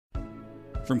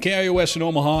From KIOS in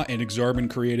Omaha and Exarban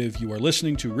Creative, you are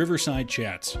listening to Riverside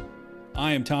Chats.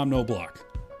 I am Tom Knobloch.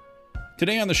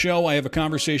 Today on the show, I have a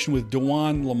conversation with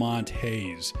Dewan Lamont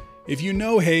Hayes. If you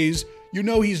know Hayes, you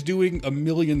know he's doing a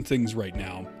million things right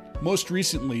now. Most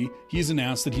recently, he's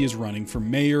announced that he is running for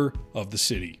mayor of the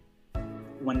city.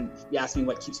 When you ask me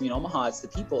what keeps me in Omaha, it's the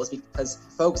people. It's because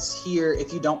folks here,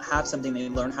 if you don't have something, they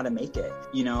learn how to make it,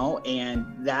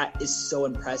 and that is so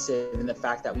impressive. And the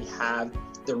fact that we have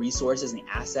the resources and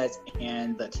the assets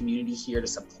and the community here to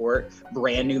support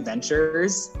brand new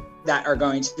ventures that are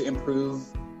going to improve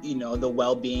the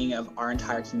well-being of our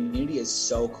entire community is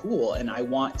so cool. And I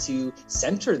want to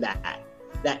center that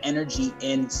energy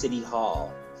in City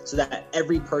Hall, so that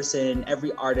every person,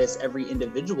 every artist, every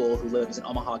individual who lives in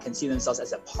Omaha can see themselves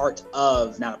as a part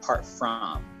of, not apart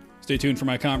from. Stay tuned for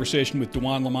my conversation with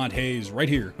Dewan Lamont Hayes right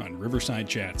here on Riverside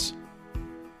Chats.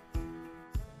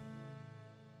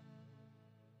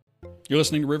 You're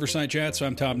listening to Riverside Chats.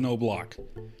 I'm Tom Knobloch.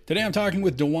 Today I'm talking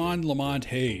with Dewan Lamont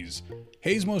Hayes.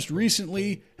 Hayes most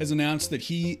recently has announced that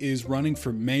he is running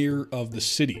for mayor of the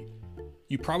city.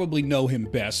 You probably know him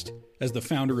best as the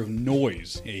founder of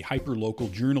Noise, a hyper-local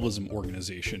journalism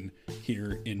organization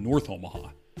here in North Omaha.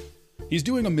 He's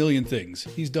doing a million things.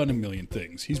 He's done a million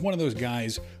things. He's one of those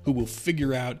guys who will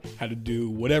figure out how to do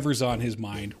whatever's on his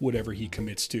mind, whatever he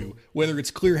commits to, whether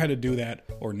it's clear how to do that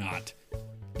or not.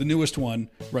 The newest one,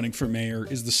 running for mayor,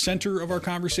 is the center of our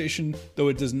conversation, though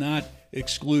it does not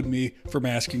exclude me from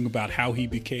asking about how he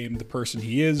became the person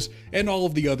he is and all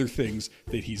of the other things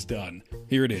that he's done.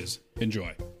 Here it is.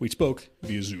 Enjoy. We spoke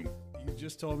via Zoom. You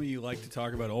just told me you like to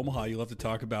talk about Omaha. You love to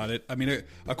talk about it. I mean,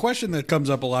 a question that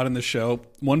comes up a lot in the show,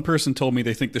 one person told me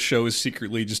they think the show is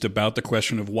secretly just about the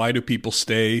question of why do people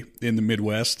stay in the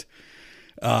Midwest?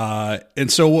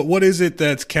 And so what is it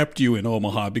that's kept you in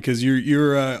Omaha? Because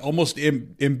you're almost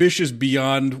ambitious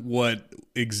beyond what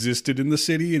existed in the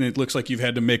city, and it looks like you've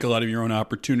had to make a lot of your own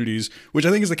opportunities, which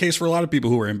I think is the case for a lot of people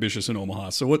who are ambitious in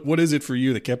Omaha. So what is it for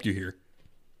you that kept you here?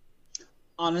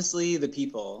 Honestly, the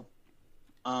people.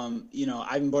 I'm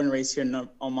born and raised here in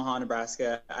Omaha,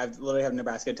 Nebraska. I literally have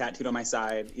Nebraska tattooed on my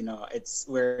side.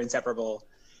 We're inseparable.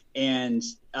 And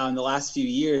the last few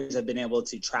years, I've been able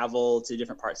to travel to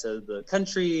different parts of the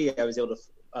country. I was able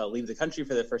to leave the country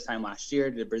for the first time last year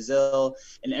to Brazil.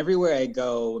 And everywhere I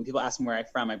go, when people ask me where I'm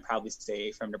from, I proudly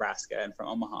say from Nebraska and from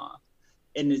Omaha.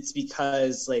 And it's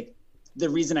because the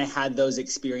reason I had those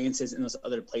experiences in those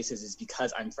other places is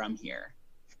because I'm from here.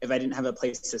 If I didn't have a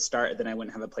place to start, then I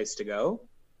wouldn't have a place to go.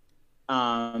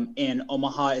 And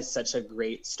Omaha is such a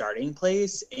great starting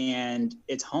place, and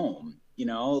it's home.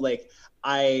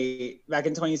 Back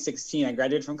in 2016, I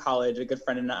graduated from college. A good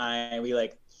friend and I, we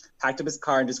packed up his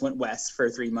car and just went west for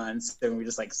 3 months. And we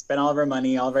just spent all of our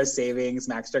money, all of our savings,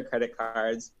 maxed our credit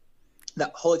cards.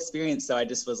 That whole experience, though, I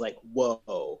just was like,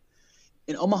 whoa.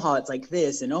 In Omaha, it's like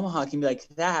this, and Omaha can be like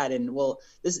that. And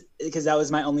this, because that was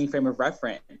my only frame of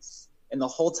reference. And the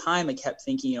whole time I kept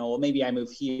thinking, maybe I move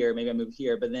here, maybe I move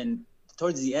here. But then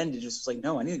towards the end, it just was like,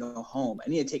 no, I need to go home. I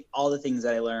need to take all the things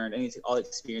that I learned. I need to take all the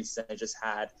experiences that I just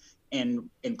had and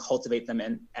cultivate them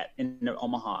in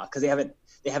Omaha, because they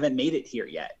haven't made it here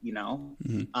yet,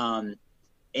 Mm-hmm.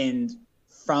 And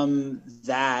from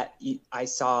that, I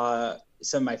saw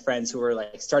some of my friends who were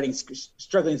struggling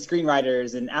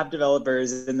screenwriters and app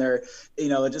developers, and they're,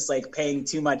 just paying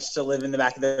too much to live in the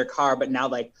back of their car. But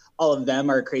now all of them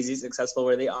are crazy successful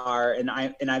where they are. And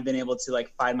I've been able to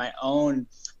find my own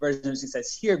version of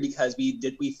success here because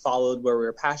we followed where we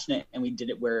were passionate, and we did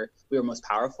it where we were most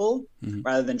powerful, mm-hmm.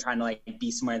 rather than trying to be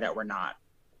somewhere that we're not.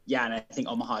 Yeah. And I think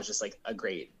Omaha is just a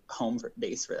great home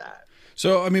base for that.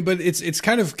 So, I mean, but it's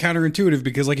kind of counterintuitive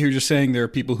because you were just saying, there are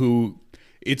people who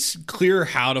it's clear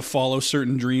how to follow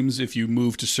certain dreams if you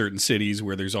move to certain cities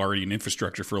where there's already an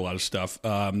infrastructure for a lot of stuff.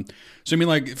 So, I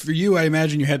mean, for you, I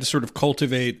imagine you had to sort of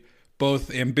cultivate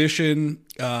both ambition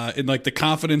and the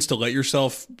confidence to let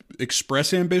yourself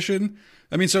express ambition.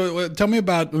 I mean, so tell me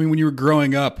about, when you were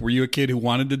growing up, were you a kid who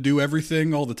wanted to do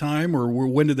everything all the time, or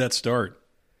when did that start?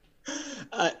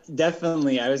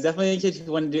 Definitely. I was definitely a kid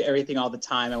who wanted to do everything all the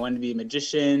time. I wanted to be a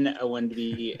magician. I wanted to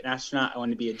be an astronaut. I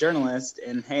wanted to be a journalist.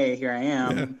 And hey, here I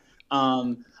am.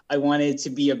 Yeah. I wanted to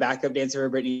be a backup dancer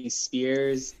for Britney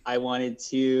Spears. I wanted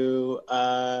to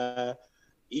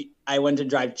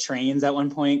drive trains at one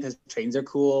point because trains are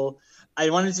cool. I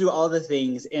wanted to do all the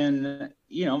things. And,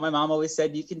 my mom always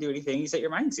said, you can do anything you set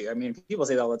your mind to. I mean, people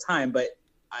say that all the time, but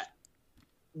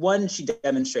she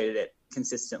demonstrated it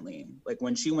consistently.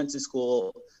 When she went to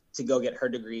school to go get her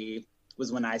degree was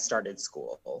when I started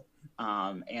school.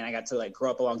 And I got to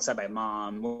grow up alongside my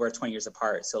mom. We're 20 years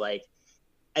apart. So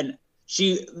and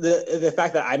the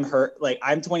fact that I'm her, like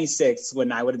I'm 26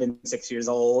 when I would have been 6 years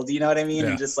old, you know what I mean?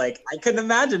 Yeah. And just like, I couldn't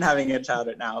imagine having a child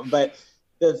right now. But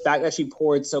the fact that she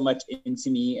poured so much into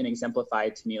me and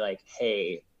exemplified to me like,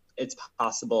 hey, it's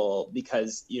possible,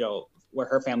 because, you know, where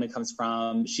her family comes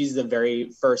from, she's the very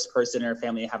first person in her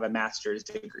family to have a master's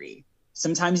degree.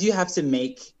 Sometimes you have to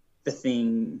make the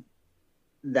thing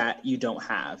that you don't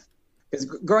have. Because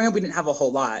growing up, we didn't have a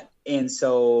whole lot. And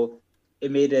so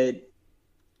it made it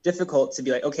difficult to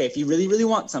be like, okay, if you really, really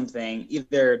want something,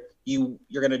 either you're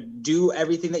going to do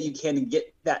everything that you can to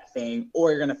get that thing,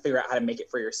 or you're going to figure out how to make it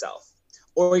for yourself,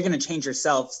 or you're going to change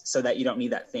yourself so that you don't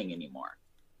need that thing anymore.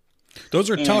 Those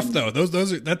are tough though.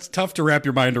 That's tough to wrap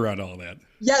your mind around all that.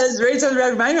 Yeah, it's very tough to wrap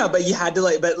your mind around, but you had to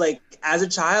like as a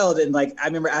child, and like, I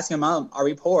remember asking my mom, are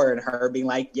we poor? And her being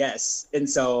like, yes. And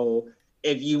so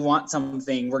if you want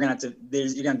something, you're gonna have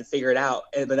to figure it out.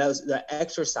 But that was the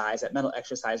exercise, that mental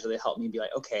exercise really helped me be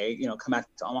like, okay, you know, come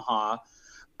back to Omaha,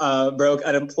 broke,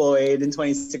 unemployed in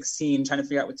 2016, trying to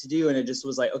figure out what to do. And it just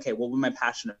was like, okay, well, what am I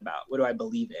passionate about? What do I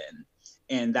believe in?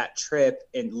 And that trip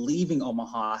and leaving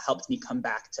Omaha helped me come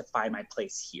back to find my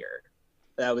place here.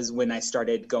 That was when I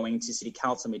started going to city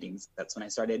council meetings. That's when I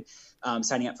started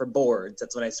signing up for boards.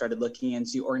 That's when I started looking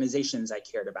into organizations I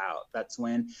cared about. That's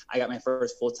when I got my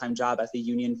first full-time job at the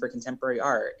Union for Contemporary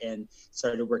Art and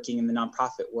started working in the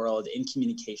nonprofit world, in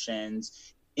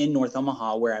communications, in North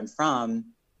Omaha, where I'm from,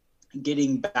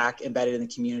 getting back embedded in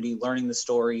the community, learning the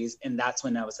stories. And that's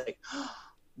when I was like,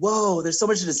 whoa, there's so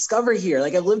much to discover here.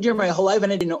 Like, I've lived here my whole life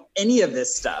and I didn't know any of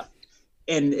this stuff.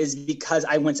 And is because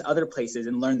I went to other places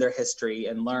and learned their history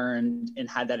and learned and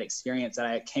had that experience that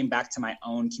I came back to my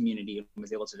own community and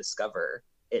was able to discover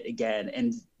it again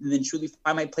and then truly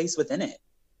find my place within it.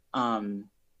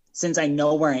 Since I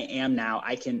know where I am now,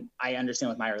 I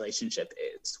understand what my relationship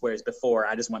is. Whereas before,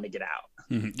 I just wanted to get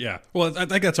out. Mm-hmm. Yeah. Well, I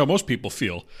think that's how most people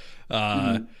feel.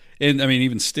 And I mean,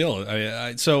 even still,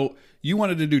 so you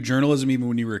wanted to do journalism even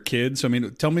when you were a kid. So, I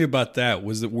mean, tell me about that.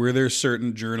 Were there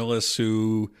certain journalists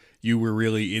who you were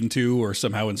really into or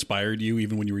somehow inspired you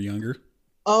even when you were younger?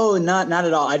 Oh, not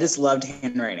at all. I just loved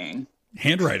handwriting.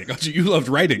 Handwriting? Oh, so you loved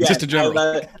writing, yes, just in general.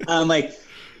 Like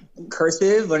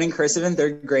learning cursive in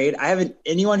third grade.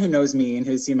 Anyone who knows me and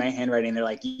who's seen my handwriting, they're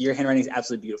like, your handwriting is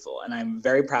absolutely beautiful. And I'm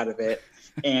very proud of it.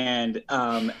 And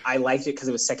I liked it because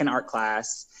it was second art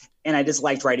class and I just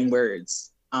liked writing words.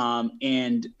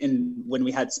 And when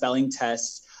we had spelling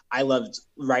tests, I loved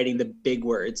writing the big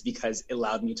words because it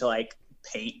allowed me to like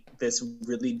paint this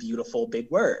really beautiful big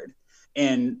word.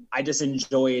 And I just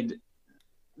enjoyed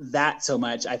that so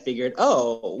much. I figured,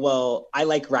 oh, well, I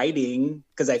like writing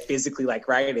because I physically like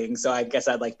writing. So I guess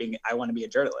I want to be a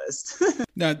journalist.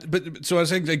 Now, but so I was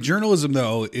saying, like, journalism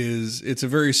though it's a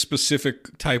very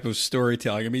specific type of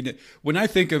storytelling. I mean, when I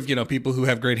think of, you know, people who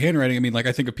have great handwriting, I mean, like,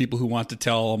 I think of people who want to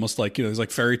tell almost like, you know, there's like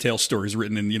fairy tale stories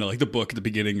written in, you know, like the book at the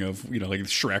beginning of, you know, like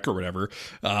Shrek or whatever.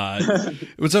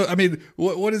 So, I mean,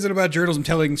 what is it about journalism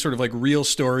telling sort of like real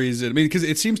stories? I mean, because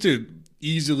it seems to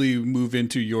easily move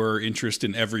into your interest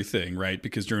in everything, right?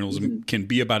 Because journalism can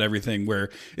be about everything,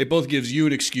 where it both gives you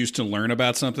an excuse to learn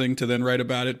about something to then write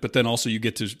about it, but then also you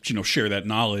get to, you know, share that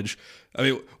knowledge. I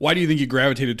mean, why do you think you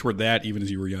gravitated toward that even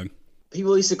as you were young?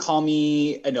 People used to call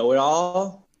me a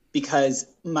know-it-all because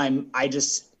I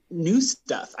just knew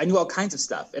stuff. I knew all kinds of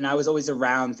stuff, and I was always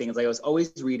around things. Like, I was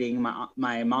always reading.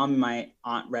 My mom and my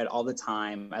aunt read all the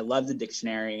time. I loved the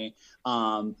dictionary.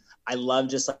 I love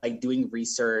just like doing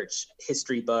research,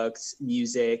 history books,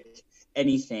 music,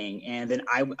 anything. And then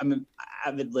I'm an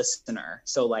avid listener.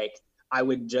 So like, I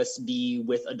would just be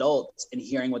with adults and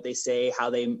hearing what they say,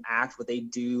 how they act, what they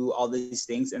do, all these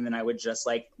things. And then I would just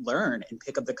like learn and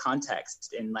pick up the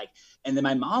context and then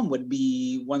my mom would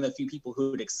be one of the few people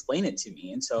who would explain it to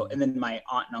me. And so, and then my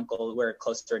aunt and uncle were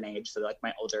closer in age. So like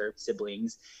my older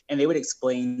siblings, and they would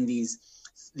explain these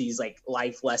like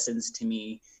life lessons to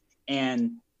me.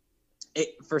 And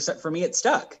for me, it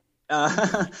stuck.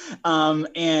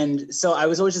 And so I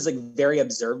was always just like very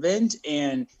observant,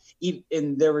 and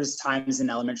there was times in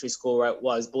elementary school where I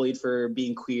was bullied for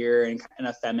being queer and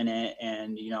effeminate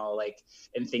and, you know, like,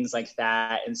 and things like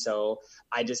that. And so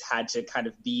I just had to kind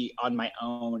of be on my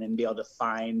own and be able to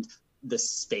find the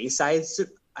space I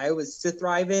was to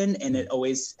thrive in. And it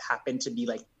always happened to be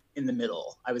like in the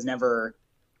middle. I was never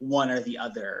one or the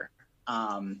other.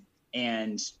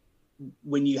 And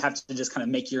when you have to just kind of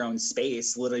make your own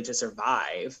space literally to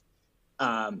survive,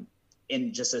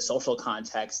 in just a social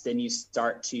context, then you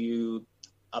start to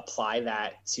apply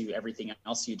that to everything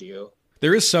else you do.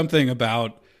 There is something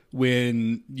about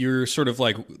when you're sort of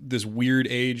like this weird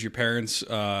age, your parents,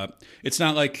 it's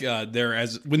not like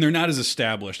when they're not as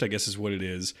established, I guess is what it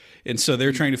is. And so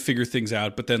they're trying to figure things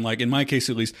out. But then, like in my case,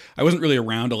 at least, I wasn't really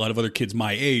around a lot of other kids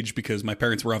my age because my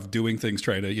parents were off doing things,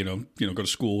 trying to, go to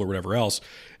school or whatever else.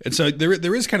 And so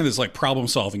there is kind of this like problem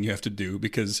solving you have to do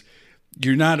because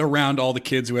you're not around all the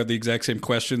kids who have the exact same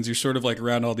questions. You're sort of like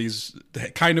around all these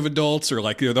kind of adults or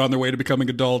like they're on their way to becoming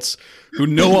adults who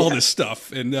know all this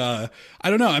stuff. And I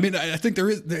don't know. I mean, I think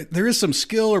there is some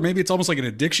skill, or maybe it's almost like an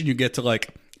addiction you get to,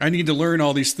 like, I need to learn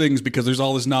all these things because there's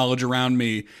all this knowledge around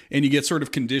me, and you get sort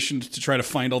of conditioned to try to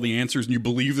find all the answers, and you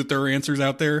believe that there are answers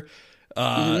out there.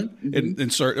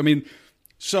 And start, I mean,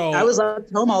 so I was at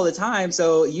home all the time,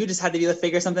 so you just had to be able to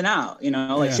figure something out,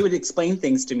 Like she would explain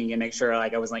things to me and make sure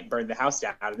like I wasn't like burn the house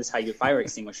down. This is how you do fire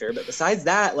extinguisher. But besides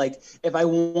that, like if I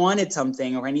wanted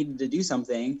something or I needed to do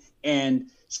something and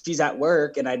she's at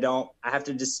work and I have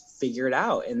to just figure it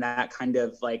out. And that kind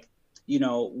of like,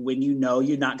 when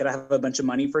you're not gonna have a bunch of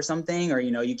money for something, or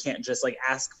you can't just like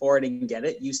ask for it and get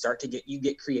it, you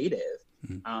get creative.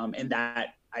 And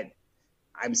that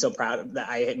I'm so proud of that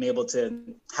I am able to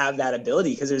have that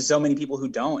ability, because there's so many people who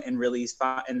don't and really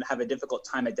and have a difficult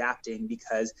time adapting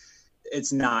because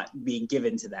it's not being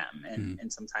given to them.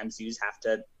 And sometimes you just have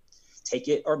to take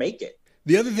it or make it.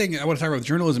 The other thing I want to talk about with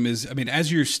journalism is, I mean,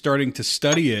 as you're starting to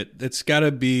study it, it's got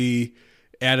to be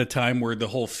at a time where the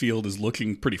whole field is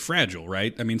looking pretty fragile,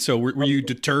 right? I mean, so were you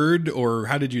deterred, or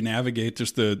how did you navigate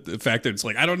just the fact that it's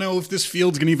like, I don't know if this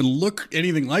field's going to even look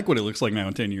anything like what it looks like now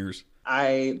in 10 years?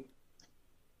 I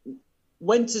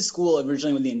went to school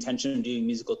originally with the intention of doing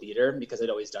musical theater because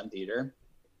I'd always done theater.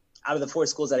 Out of the 4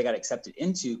 schools that I got accepted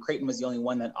into, Creighton was the only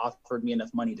one that offered me enough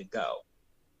money to go.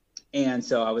 And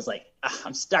so I was like,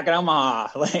 I'm stuck in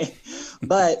Omaha.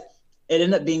 But it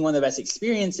ended up being one of the best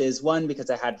experiences. One, because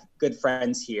I had good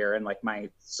friends here and like my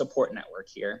support network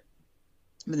here.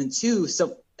 But then 2,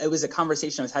 so it was a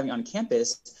conversation I was having on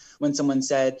campus when someone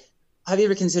said, have you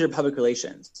ever considered public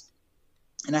relations?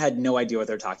 And I had no idea what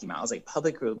they're talking about. I was like,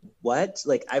 what?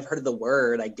 Like, I've heard of the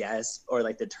word, I guess, or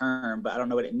like the term, but I don't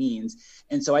know what it means.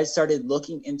 And so I started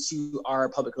looking into our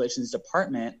public relations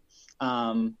department.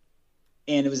 And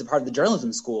it was a part of the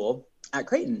journalism school at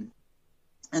Creighton.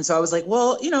 And so I was like,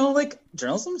 well, like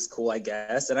journalism is cool, I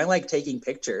guess. And I like taking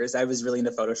pictures. I was really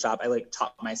into Photoshop. I like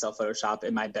taught myself Photoshop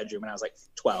in my bedroom when I was like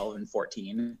 12 and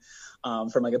 14.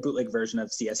 From like a bootleg version of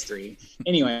CS3.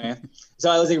 Anyway, so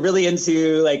I was like really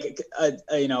into like,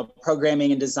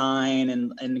 programming and design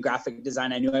and graphic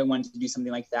design. I knew I wanted to do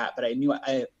something like that, but I knew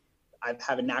I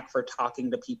have a knack for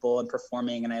talking to people and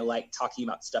performing, and I like talking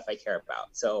about stuff I care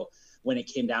about. So when it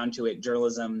came down to it,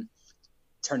 journalism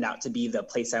turned out to be the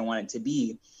place I wanted to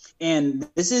be. And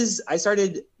I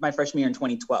started my freshman year in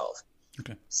 2012.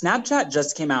 Okay. Snapchat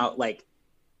just came out like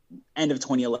end of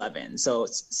 2011. So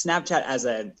Snapchat as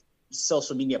a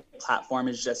social media platform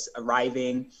is just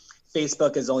arriving.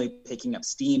 Facebook is only picking up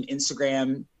steam.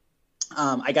 Instagram,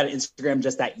 I got an Instagram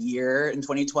just that year in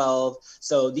 2012.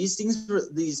 So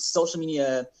these social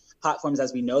media platforms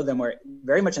as we know them were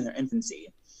very much in their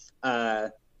infancy.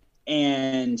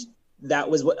 And that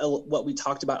was what we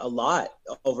talked about a lot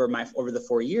over the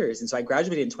 4 years. And so I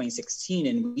graduated in 2016,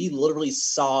 and we literally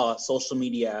saw social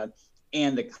media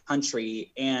and the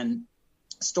country and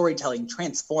storytelling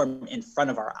transform in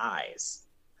front of our eyes.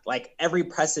 Like every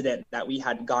precedent that we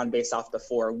had gone based off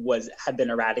before had been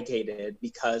eradicated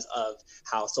because of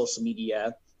how social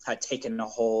media had taken a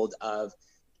hold of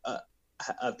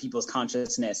people's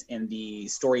consciousness and the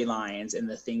storylines and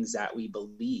the things that we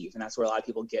believe. And that's where a lot of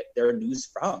people get their news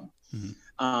from.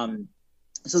 Mm-hmm.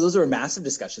 So those were massive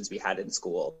discussions we had in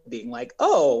school, being like,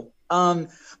 but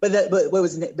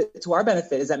to our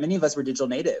benefit is that many of us were digital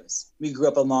natives. We grew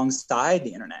up alongside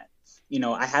the internet.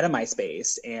 I had a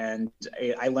MySpace, and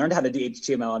I learned how to do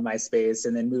HTML on MySpace,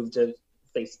 and then moved to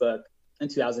Facebook in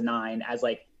 2009 as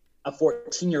like a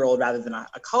 14-year-old rather than a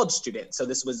college student. So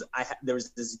there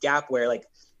was this gap where like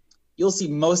you'll see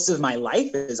most of my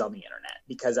life is on the internet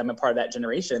because I'm a part of that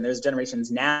generation. There's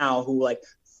generations now who like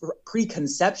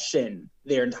preconception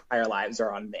their entire lives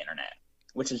are on the internet,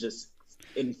 which is just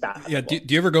infallible. Yeah. Do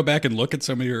you ever go back and look at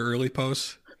some of your early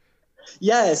posts?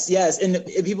 Yes. And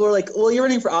people were like, well, you're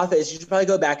running for office, you should probably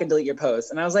go back and delete your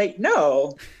posts. And I was like,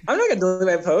 no, I'm not gonna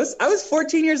delete my posts. I was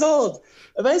 14 years old.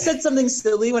 If I said something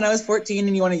silly when I was 14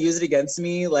 and you want to use it against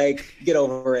me, like get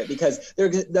over it, because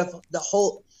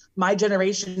my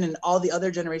generation and all the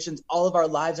other generations, all of our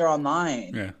lives are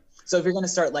online. Yeah. So if you're going to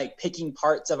start like picking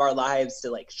parts of our lives to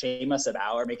like shame us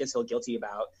about or make us feel guilty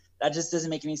about, That just doesn't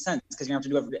make any sense because you don't have to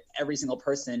do it for every single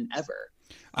person ever.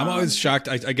 I'm always shocked.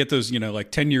 I get those,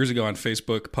 like 10 years ago on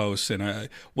Facebook posts. And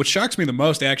what shocks me the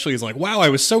most actually is like, wow, I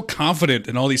was so confident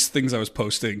in all these things I was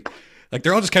posting. Like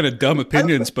they're all just kind of dumb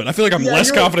opinions, but I feel like I'm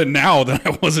less confident now than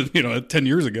I wasn't, 10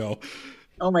 years ago.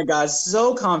 Oh my gosh,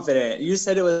 so confident. You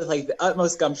said it with like the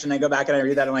utmost gumption. I go back and I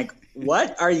read that. I'm like,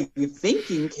 what are you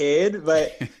thinking, kid?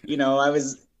 But, I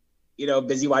was,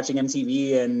 busy watching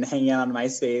MTV and hanging out on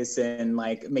MySpace and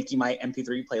like making my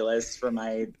MP3 playlist for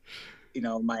my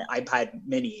my iPad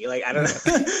mini, like, I don't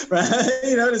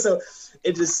know, so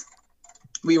it just,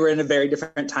 we were in a very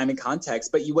different time and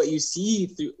context, but what you see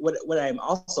through what I'm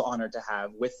also honored to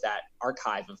have with that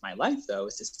archive of my life though,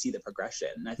 is to see the progression.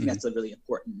 And I think that's a really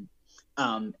important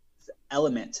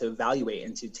element to evaluate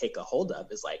and to take a hold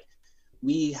of is like,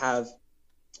 we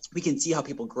can see how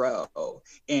people grow.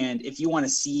 And if you want to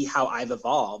see how I've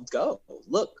evolved, go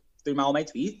look through all my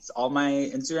tweets, all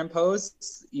my Instagram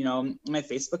posts, my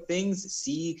Facebook things,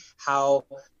 see how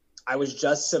I was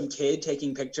just some kid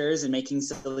taking pictures and making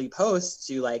silly posts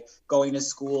to like going to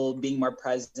school, being more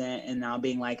present, and now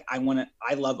being like, I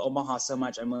love Omaha so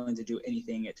much, I'm willing to do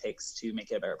anything it takes to make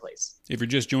it a better place. If you're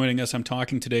just joining us, I'm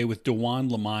talking today with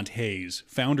DeJuan Lamont Hayes,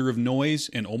 founder of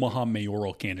Noise and Omaha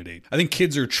mayoral candidate. I think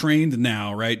kids are trained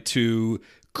now, right, to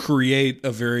create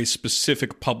a very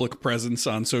specific public presence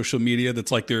on social media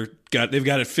that's like they've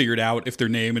got it figured out if their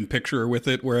name and picture are with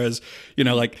it. Whereas,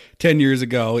 like 10 years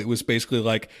ago, it was basically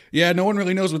like, yeah, no one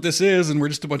really knows what this is, and we're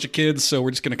just a bunch of kids, so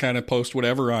we're just going to kind of post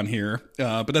whatever on here.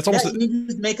 But that's almost you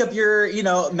just make up your,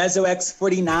 Mezzo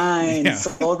X49,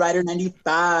 Soul Rider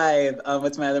 95.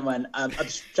 What's my other one?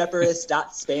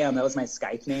 Obstreperous.spam. That was my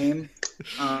Skype name.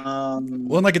 Well,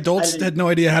 and like adults had no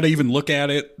idea how to even look at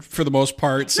it for the most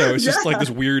part, so it's just like this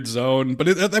weird zone. But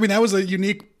that was a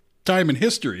unique time in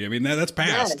history. I mean, that's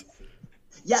past.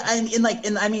 Yeah,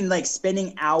 and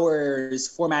spending hours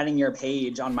formatting your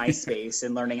page on MySpace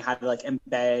and learning how to like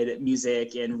embed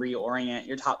music and reorient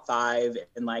your top 5,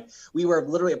 and like we were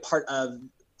literally a part of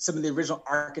some of the original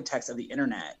architects of the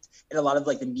internet, and a lot of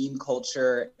like the meme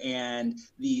culture and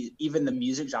even the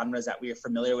music genres that we are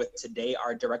familiar with today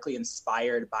are directly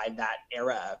inspired by that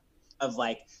era of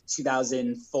like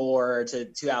 2004 to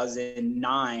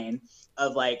 2009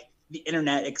 of like the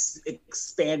internet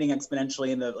expanding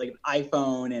exponentially, and the like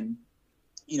iPhone and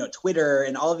Twitter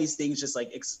and all of these things just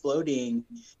like exploding,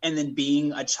 and then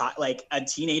being a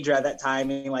teenager at that time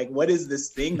and like, what is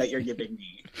this thing that you're giving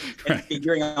me? And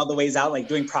figuring all the ways out, like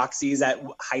doing proxies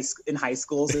in high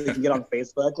school so they can get on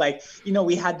Facebook. Like,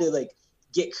 we had to like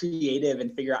get creative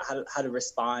and figure out how to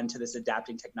respond to this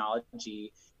adapting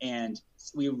technology. And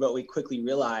what we quickly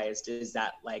realized is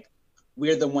that like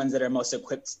we're the ones that are most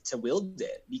equipped to wield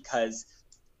it, because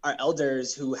our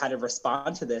elders who had to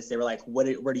respond to this, they were like, what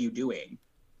are you doing?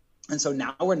 And so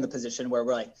now we're in the position where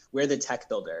we're the tech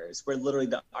builders. We're literally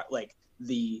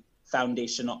the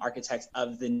foundational architects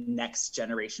of the next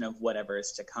generation of whatever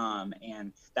is to come.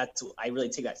 And I really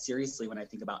take that seriously when I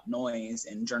think about noise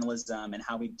and journalism and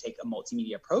how we take a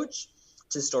multimedia approach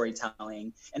to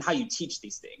storytelling and how you teach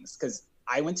these things. Because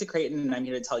I went to Creighton, and I'm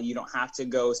here to tell you, you don't have to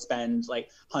go spend like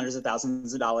hundreds of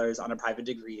thousands of dollars on a private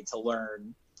degree to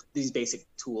learn these basic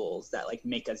tools that like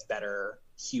make us better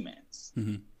humans.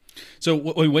 Mm-hmm. So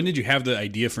when did you have the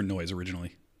idea for Noise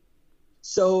originally?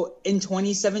 So in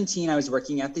 2017, I was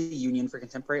working at the Union for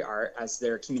Contemporary Art as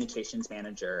their communications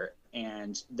manager,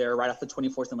 and they're right off the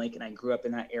 24th and Lake, and I grew up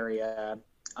in that area.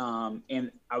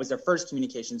 And I was their first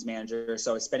communications manager.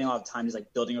 So I was spending a lot of time just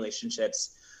like building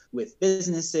relationships with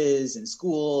businesses and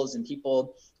schools and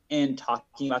people, and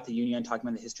talking about the Union, talking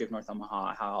about the history of North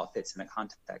Omaha, how it fits in the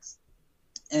context.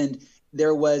 And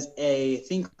there was a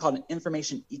thing called an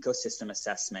information ecosystem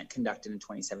assessment conducted in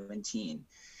 2017.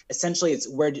 Essentially, it's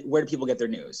where do people get their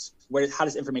news? How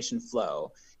does information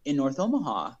flow? In North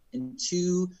Omaha, and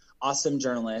 2 awesome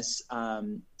journalists,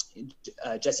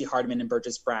 Jesse Hardman and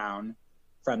Burgess Brown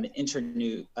from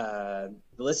the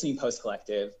Listening Post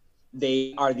Collective,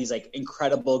 they are these like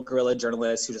incredible guerrilla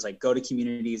journalists who just like go to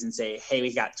communities and say, hey,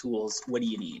 we got tools, what do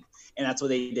you need? And that's what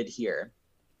they did here.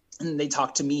 And they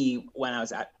talked to me when I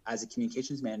was as a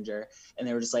communications manager, and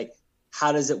they were just like,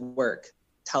 how does it work?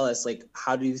 Tell us, like,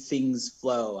 how do things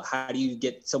flow? How do you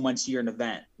get someone to your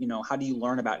event? How do you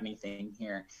learn about anything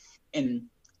here? And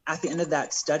at the end of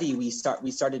that study, we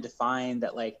started to find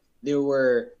that like there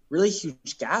were really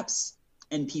huge gaps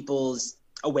in people's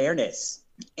awareness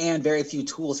and very few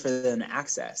tools for them to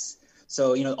access.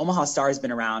 So, Omaha Star has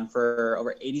been around for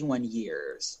over 81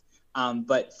 years.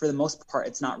 But for the most part,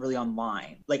 it's not really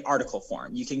online, like article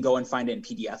form. You can go and find it in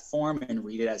PDF form and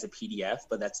read it as a PDF,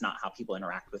 but that's not how people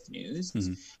interact with news.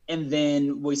 Mm-hmm. And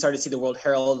then we started to see the World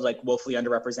Herald like woefully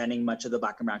underrepresenting much of the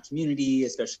Black and Brown community,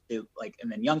 especially like,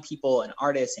 and then young people and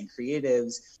artists and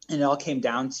creatives. And it all came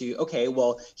down to, okay,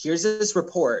 well, here's this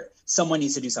report. Someone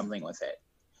needs to do something with it.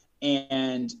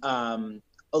 And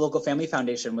a local family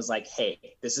foundation was like,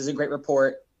 hey, this is a great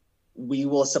report. We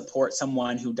will support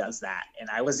someone who does that. And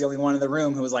I was the only one in the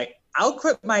room who was like, I'll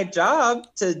quit my job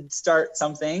to start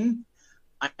something,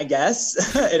 I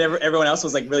guess. And everyone else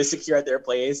was like really secure at their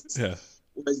place. Yeah.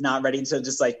 Was not ready to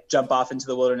just like jump off into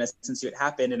the wilderness and see what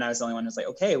happened. And I was the only one who was like,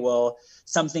 okay, well,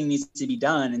 something needs to be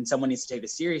done and someone needs to take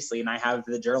this seriously. And I have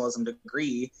the journalism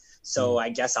degree, so I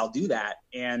guess I'll do that.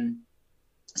 And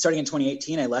starting in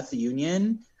 2018, I left the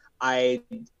union. I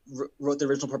wrote the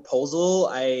original proposal.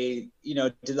 I,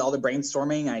 did all the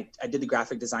brainstorming. I did the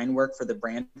graphic design work for the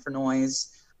brand for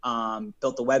Noise,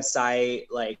 built the website,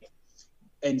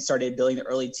 and started building the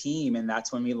early team. And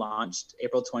that's when we launched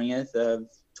April 20th of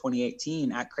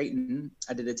 2018 at Creighton.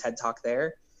 I did a TED Talk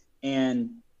there. And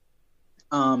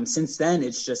since then,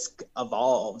 it's just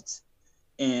evolved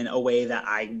in a way that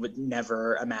I would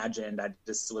never imagined. I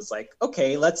just was like,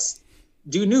 okay, let's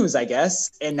do news, I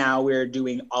guess. And now we're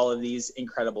doing all of these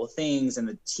incredible things, and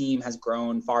the team has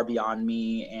grown far beyond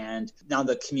me. And now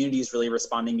the community is really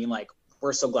responding, being like,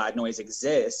 we're so glad Noise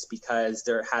exists, because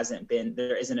there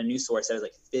isn't a news source that is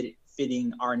like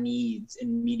fitting our needs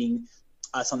and meeting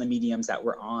us on the mediums that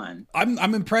we're on.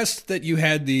 I'm impressed that you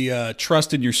had the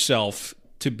trust in yourself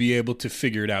to be able to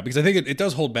figure it out, because I think it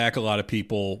does hold back a lot of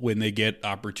people when they get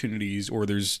opportunities, or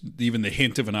there's even the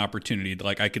hint of an opportunity to,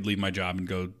 like, I could leave my job and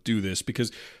go do this,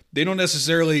 because they don't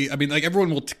necessarily, I mean, like, everyone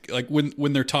will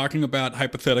when they're talking about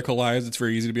hypothetical lives, it's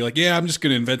very easy to be like, yeah, I'm just going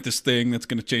to invent this thing that's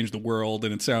going to change the world,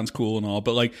 and it sounds cool and all,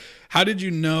 but like, how did you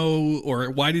know,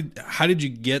 or how did you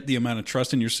get the amount of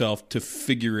trust in yourself to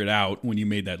figure it out when you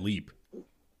made that leap?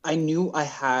 I knew I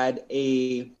had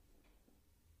a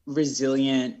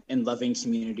resilient and loving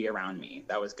community around me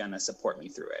that was going to support me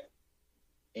through it.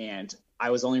 And I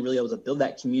was only really able to build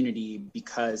that community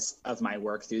because of my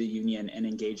work through the union and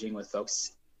engaging with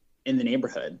folks in the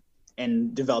neighborhood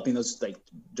and developing those like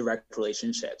direct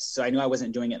relationships. So I knew I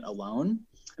wasn't doing it alone.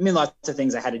 I mean, lots of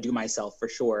things I had to do myself for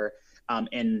sure.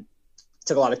 And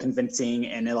took a lot of convincing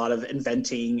and a lot of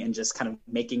inventing and just kind of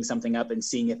making something up and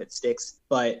seeing if it sticks.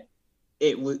 But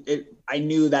I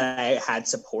knew that I had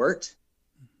support.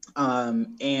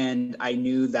 And I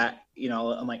knew that,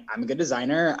 I'm like, I'm a good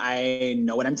designer. I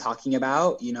know what I'm talking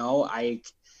about.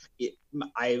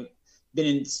 I've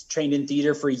been trained in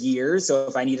theater for years. So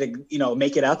if I need to,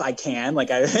 make it up, I can. Like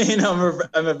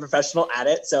I'm a professional at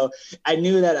it. So I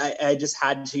knew that I just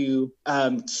had to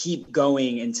keep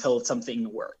going until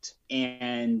something worked,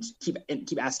 and keep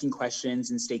asking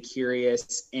questions and stay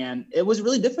curious. And it was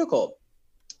really difficult.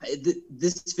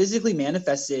 This physically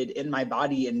manifested in my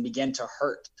body and began to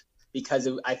hurt, because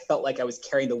I felt like I was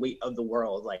carrying the weight of the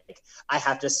world. Like, I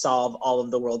have to solve all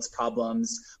of the world's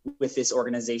problems with this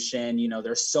organization.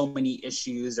 There's so many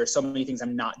issues. There's so many things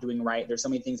I'm not doing right. There's so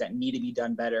many things that need to be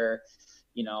done better.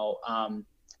 I'm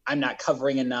not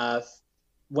covering enough.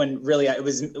 When really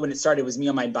when it started, it was me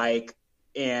on my bike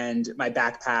and my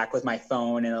backpack with my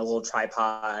phone and a little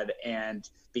tripod, and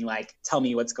being like, tell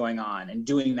me what's going on, and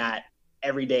doing that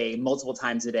every day, multiple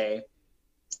times a day,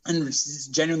 and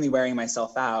just genuinely wearing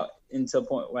myself out until a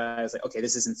point where I was like, okay,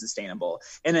 this isn't sustainable.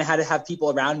 And I had to have people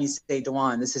around me say,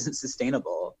 Dewan, this isn't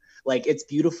sustainable. Like, it's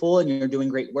beautiful and you're doing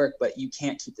great work, but you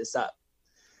can't keep this up.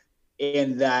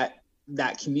 And that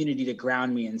community to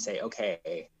ground me and say,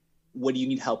 okay, what do you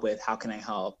need help with? How can I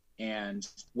help? And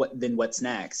what's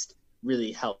next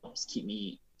really helps give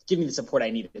me the support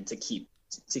I needed to keep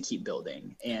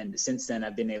building. And since then,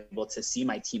 I've been able to see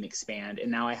my team expand. And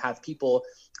now I have people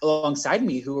alongside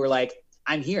me who are like,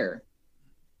 I'm here.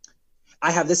 I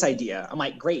have this idea. I'm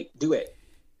like, great, do it.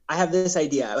 I have this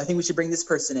idea. I think we should bring this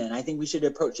person in. I think we should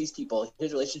approach these people.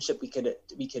 Here's a relationship we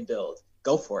could build.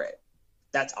 Go for it.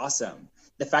 That's awesome.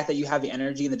 The fact that you have the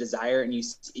energy and the desire, and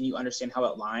you understand how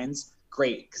it aligns,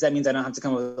 great. Because that means I don't have to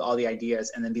come up with all the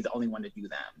ideas and then be the only one to do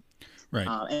them. Right.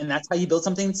 And that's how you build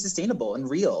something sustainable and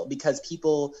real, because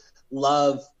people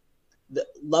love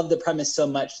the premise so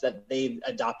much that they've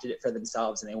adopted it for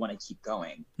themselves and they want to keep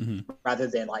going, rather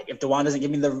than like, if Dewan doesn't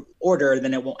give me the order,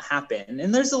 then it won't happen.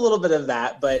 And there's a little bit of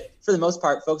that, but for the most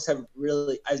part, folks have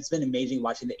really, it's been amazing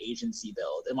watching the agency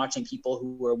build and watching people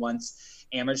who were once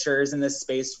amateurs in this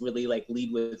space really like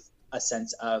lead with a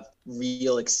sense of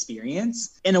real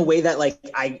experience in a way that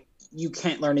you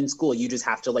can't learn in school. You just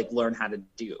have to like learn how to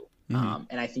do.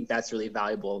 And I think that's really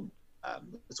valuable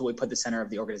what we put the center of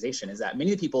the organization, is that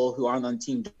many of the people who are on the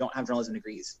team don't have journalism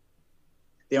degrees.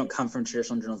 They don't come from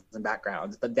traditional journalism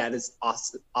backgrounds, but that is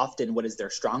often what is their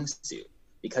strong suit,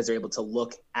 because they're able to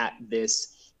look at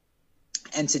this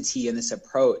entity and this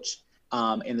approach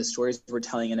and the stories we're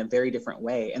telling in a very different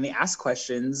way. And they ask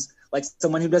questions like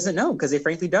someone who doesn't know, because they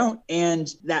frankly don't. And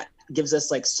that gives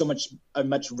us like a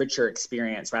much richer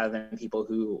experience rather than people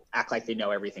who act like they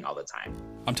know everything all the time.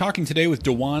 I'm talking today with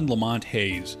DeJuan Lamont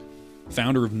Hayes,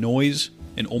 founder of Noise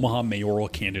and Omaha mayoral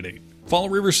candidate. Follow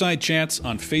Riverside Chats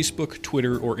on Facebook,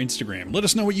 Twitter, or Instagram. Let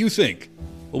us know what you think.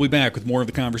 We'll be back with more of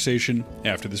the conversation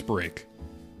after this break.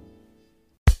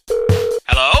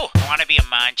 Hello? Want to be a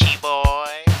Munchie Boy?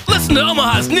 Listen to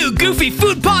Omaha's new goofy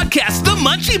food podcast, The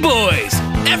Munchie Boys.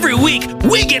 Every week,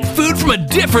 we get food from a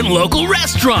different local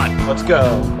restaurant. Let's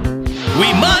go.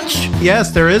 We munch.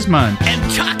 Yes, there is munch.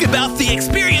 And talk about the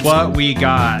experience. What we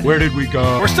got. Where did we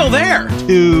go? We're still there.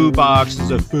 2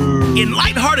 boxes of food. In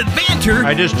lighthearted banter.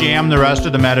 I just jammed the rest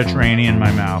of the Mediterranean in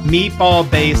my mouth.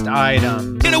 Meatball-based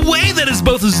items. In a way that is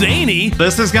both zany.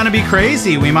 This is going to be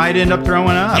crazy. We might end up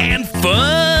throwing up. And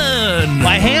fun.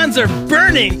 My hands are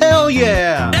burning. Hell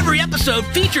yeah. Every episode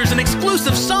features an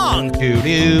exclusive song.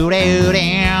 Do-do-do-do.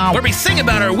 Where we sing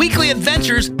about our weekly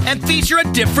adventures and feature a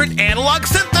different analog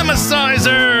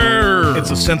synthesizer.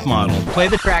 It's a synth model. Play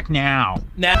the track now.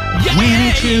 Now, When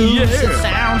it tunes, it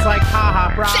sounds like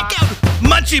pop rock. Check out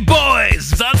Munchie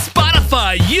Boys on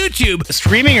Spotify, YouTube,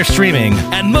 Streaming or streaming?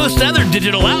 and most other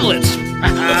digital outlets.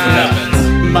 That's what happens.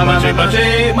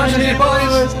 Munchie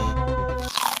Boys.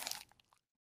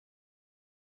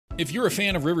 If you're a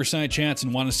fan of Riverside Chats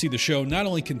and want to see the show not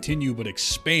only continue but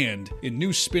expand in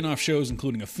new spin-off shows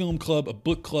including a film club, a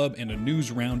book club, and a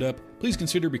news roundup, please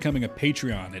consider becoming a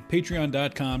Patreon at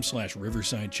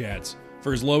patreon.com/riversidechats.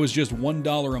 For as low as just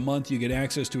 $1 a month, you get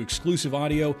access to exclusive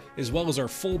audio as well as our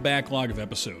full backlog of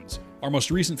episodes. Our most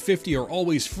recent 50 are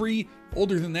always free.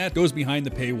 Older than that goes behind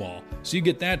the paywall. So you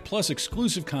get that plus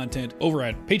exclusive content over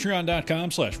at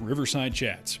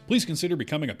patreon.com/riversidechats. Please consider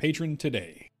becoming a patron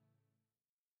today.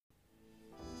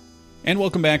 And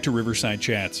welcome back to Riverside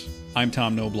Chats. I'm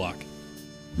Tom Knobloch.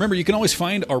 Remember, you can always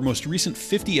find our most recent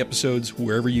 50 episodes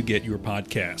wherever you get your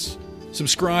podcasts.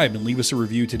 Subscribe and leave us a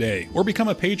review today, or become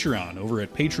a Patreon over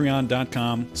at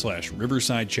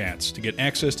patreon.com/riversidechats to get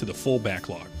access to the full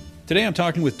backlog. Today I'm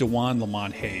talking with DeJuan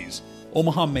Lamont Hayes,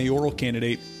 Omaha mayoral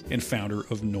candidate and founder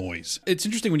of Noise. It's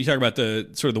interesting when you talk about the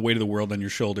sort of the weight of the world on your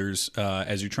shoulders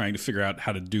as you're trying to figure out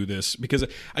how to do this, because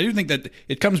I do think that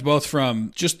it comes both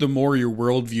from just the more your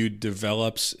worldview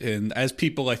develops, and as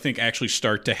people, I think, actually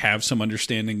start to have some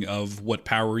understanding of what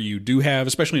power you do have,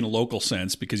 especially in a local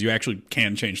sense, because you actually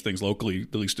can change things locally,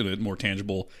 at least in a more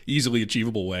tangible, easily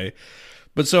achievable way.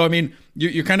 But so, I mean,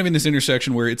 you're kind of in this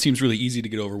intersection where it seems really easy to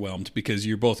get overwhelmed because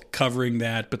you're both covering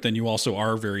that, but then you also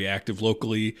are very active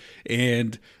locally.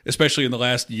 And especially in the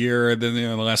last year, and then in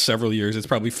the last several years, it's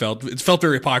felt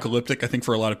very apocalyptic, I think,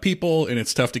 for a lot of people, and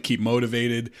it's tough to keep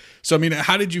motivated. So, I mean,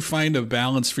 how did you find a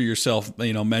balance for yourself,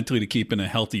 mentally to keep in a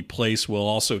healthy place while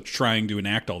also trying to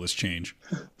enact all this change?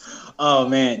 Oh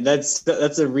man, that's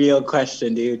a real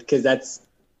question, dude, because that's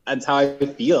how I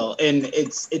feel. And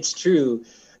it's true.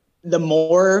 The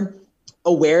more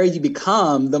aware you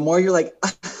become, the more you're like,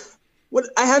 what?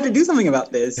 I have to do something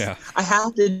about this. Yeah. I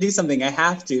have to do something. I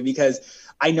have to, because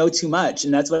I know too much.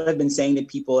 And that's what I've been saying to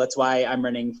people. That's why I'm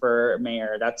running for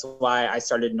mayor. That's why I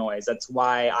started Noise. That's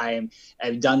why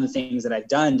I've done the things that I've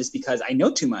done, just because I know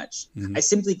too much. Mm-hmm. I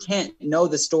simply can't know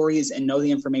the stories and know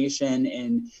the information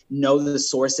and know the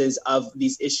sources of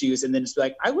these issues and then just be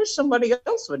like, I wish somebody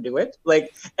else would do it.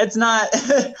 Like, it's not,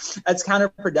 that's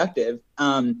counterproductive.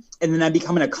 And then I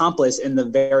become an accomplice in the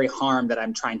very harm that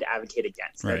I'm trying to advocate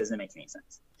against. Right. That doesn't make any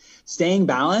sense. Staying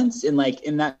balanced and like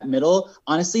in that middle,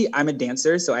 honestly, I'm a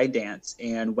dancer, so I dance.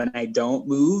 And when I don't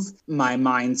move, my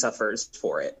mind suffers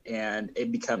for it. And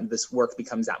this work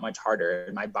becomes that much harder.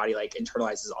 And my body like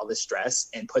internalizes all this stress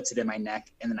and puts it in my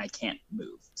neck, and then I can't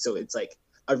move. So it's like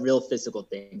a real physical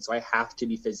thing. So I have to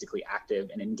be physically active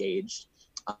and engaged.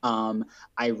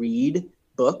 I read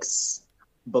books.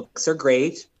 Books are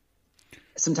great.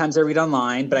 Sometimes I read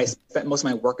online, but I spent most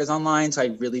of my work is online. So I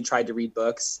really tried to read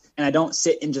books, and I don't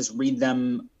sit and just read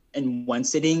them in one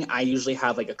sitting. I usually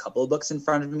have like a couple of books in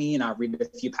front of me, and I'll read a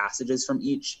few passages from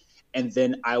each. And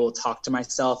then I will talk to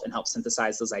myself and help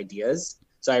synthesize those ideas.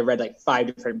 So I read like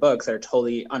 5 different books that are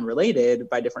totally unrelated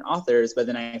by different authors, but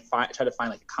then I try to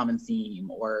find like a common theme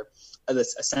or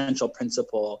this essential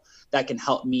principle that can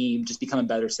help me just become a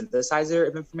better synthesizer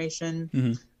of information.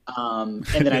 Mm-hmm. And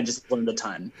then I just learned a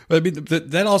ton. But I mean,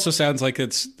 that also sounds like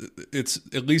it's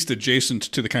at least adjacent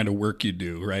to the kind of work you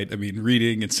do, right? I mean,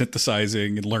 reading and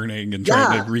synthesizing and learning and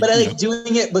trying to read. But I like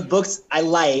doing it with books I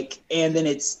like, and then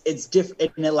it's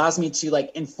different, and it allows me to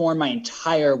like inform my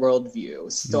entire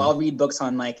worldview. So I'll read books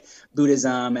on like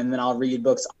Buddhism, and then I'll read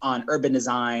books on urban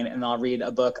design, and I'll read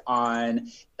a book on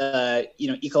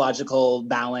ecological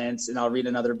balance, and I'll read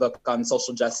another book on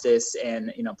social justice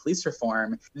and police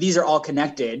reform. These are all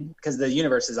connected because the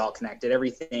universe is all connected.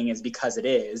 Everything is because it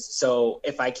is. So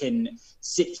if I can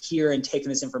sit here and take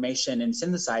this information and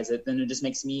synthesize it, then it just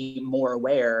makes me more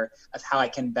aware of how I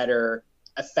can better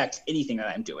affect anything that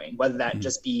I'm doing, whether that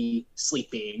just be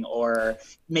sleeping or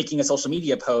making a social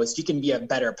media post. You can be a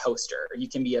better poster, you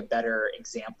can be a better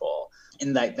example.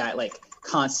 And that like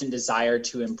constant desire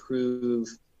to improve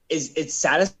it's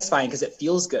satisfying because it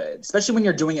feels good, especially when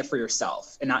you're doing it for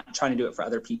yourself and not trying to do it for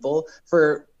other people.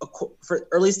 For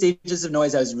early stages of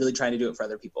Noise, I was really trying to do it for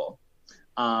other people.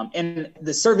 And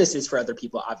the service is for other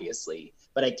people, obviously,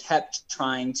 but I kept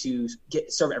trying to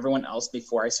serve everyone else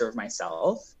before I served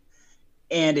myself.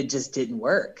 And it just didn't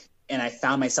work. And I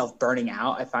found myself burning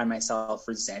out. I found myself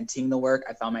resenting the work.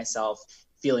 I found myself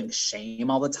feeling shame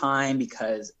all the time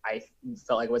because I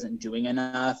felt like I wasn't doing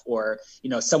enough, or,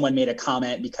 someone made a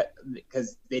comment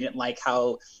because they didn't like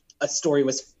how a story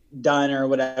was done or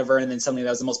whatever. And then suddenly that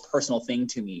was the most personal thing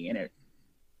to me, and it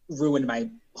ruined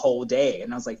my whole day.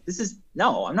 And I was like,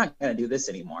 I'm not going to do this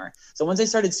anymore. So once I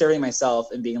started serving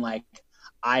myself and being like,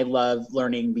 I love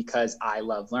learning because I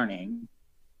love learning,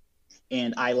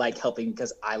 and I like helping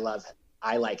because I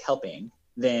like helping,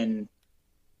 then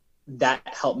that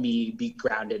helped me be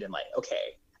grounded and like,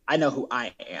 okay, I know who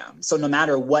I am. So no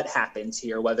matter what happens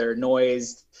here, whether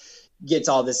Noise gets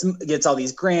all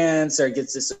these grants or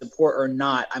gets this support or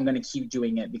not, I'm going to keep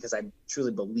doing it because I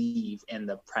truly believe in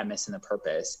the premise and the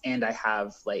purpose. And I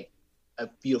have like a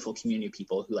beautiful community of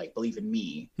people who like believe in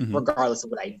me regardless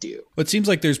of what I do. But it seems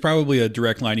like there's probably a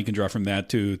direct line you can draw from that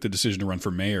to the decision to run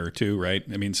for mayor too, right?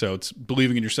 I mean, so it's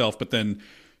believing in yourself, but then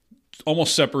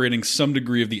almost separating some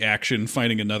degree of the action,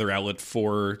 finding another outlet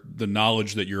for the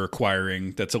knowledge that you're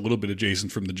acquiring that's a little bit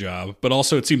adjacent from the job. But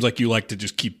also it seems like you like to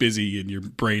just keep busy and your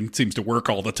brain seems to work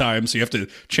all the time. So you have to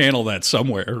channel that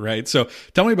somewhere, right? So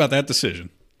tell me about that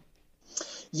decision.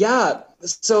 Yeah.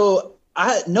 So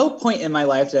at no point in my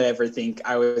life did I ever think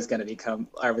I was going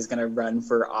to run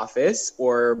for office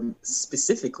or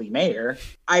specifically mayor.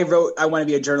 I wrote, I want to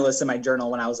be a journalist in my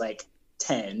journal when I was like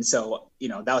 10. So,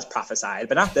 that was prophesied,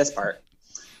 but not this part.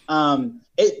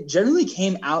 It generally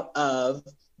came out of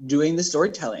doing the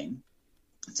storytelling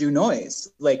through Noise.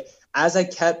 Like as I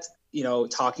kept,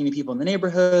 talking to people in the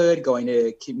neighborhood, going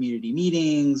to community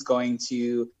meetings, going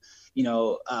to,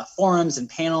 forums and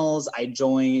panels, I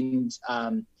joined,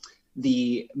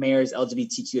 the mayor's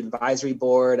LGBTQ advisory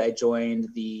board. I joined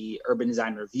the Urban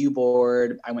Design Review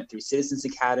Board. I went through Citizens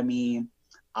Academy.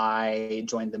 I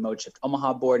joined the Mode Shift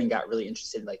Omaha board and got really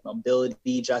interested in like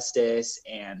mobility justice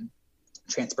and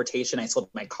transportation. I sold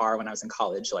my car when I was in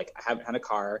college. Like I haven't had a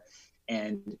car.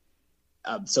 And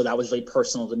so that was really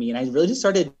personal to me. And I really just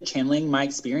started channeling my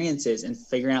experiences and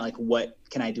figuring out like, what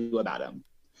can I do about them?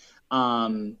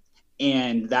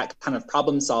 And that kind of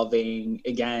problem solving,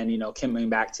 again, coming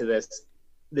back to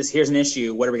this here's an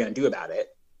issue, what are we going to do about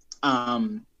it?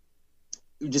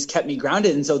 It just kept me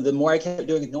grounded. And so the more I kept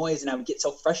doing Noise, and I would get so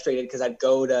frustrated because I'd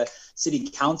go to city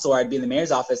council or I'd be in the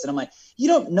mayor's office and I'm like, you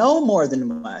don't know more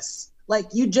than us. Like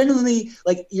you genuinely,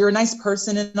 like you're a nice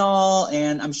person and all,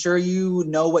 and I'm sure you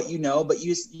know what you know, but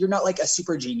you're not like a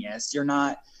super genius. You're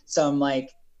not some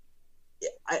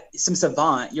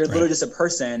savant. You're literally just a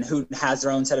person who has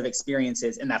their own set of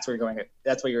experiences, and that's where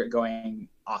you're going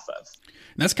off of.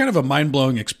 And that's kind of a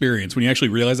mind-blowing experience when you actually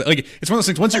realize that. Like, it's one of those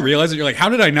things, once you realize it, you're like, how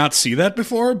did I not see that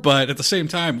before? But at the same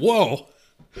time, whoa.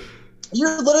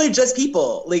 You're literally just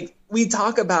people. Like, we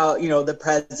talk about, the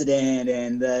president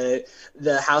and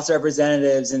the House of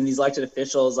Representatives and these elected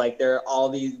officials, like they're all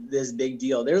this big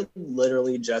deal. They're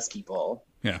literally just people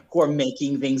who are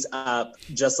making things up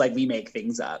just like we make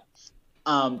things up.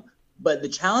 But the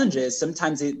challenge is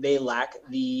sometimes they lack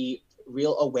the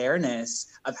real awareness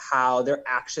of how their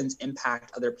actions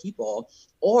impact other people,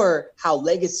 or how the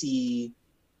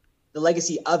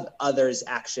legacy of others'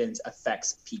 actions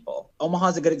affects people. Omaha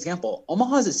is a good example.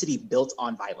 Omaha is a city built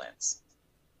on violence.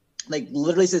 Like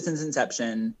literally since its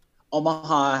inception,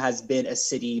 Omaha has been a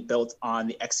city built on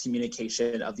the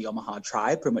excommunication of the Omaha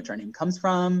tribe, from which our name comes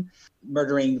from,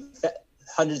 murdering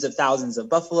hundreds of thousands of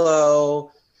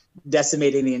buffalo,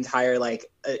 decimating the entire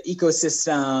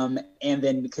ecosystem, and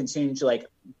then continuing to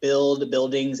build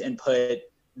buildings and put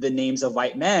the names of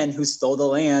white men who stole the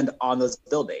land on those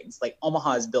buildings. Like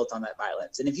Omaha is built on that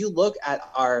violence. And if you look at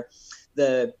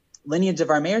the lineage of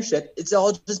our mayorship, it's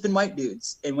all just been white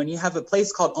dudes. And when you have a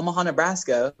place called Omaha,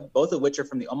 Nebraska, both of which are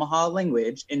from the Omaha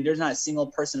language, and there's not a single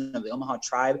person of the Omaha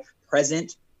tribe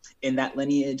present in that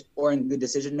lineage or in good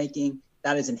decision making,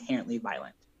 that is inherently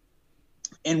violent.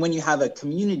 And when you have a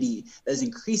community that is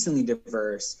increasingly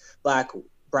diverse, Black,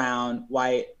 brown,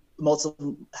 white,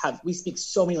 we speak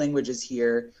so many languages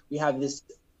here. We have this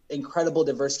incredible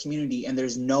diverse community, and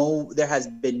there has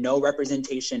been no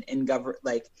representation in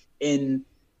in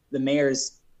the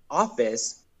mayor's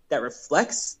office that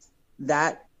reflects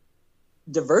that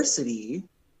diversity,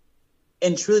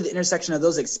 and truly the intersection of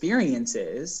those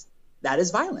experiences, that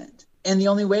is violent. And the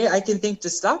only way I can think to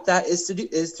stop that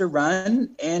is to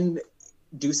run and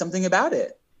do something about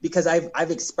it. Because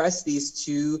I've expressed these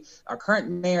to our current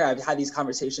mayor. I've had these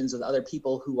conversations with other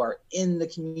people who are in the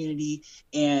community,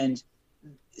 and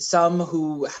some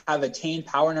who have attained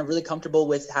power and are really comfortable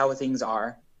with how things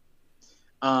are,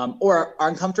 or are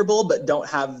uncomfortable but don't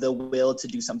have the will to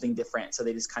do something different. So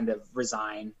they just kind of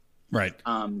resign, right,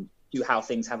 to how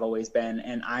things have always been.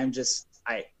 And I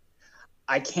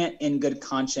can't in good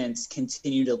conscience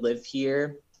continue to live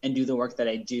here and do the work that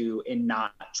I do and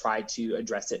not try to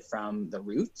address it from the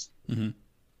root,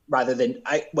 rather than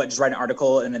just write an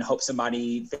article and then hope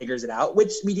somebody figures it out,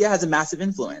 which media has a massive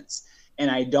influence.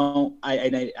 And I don't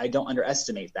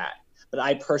underestimate that, but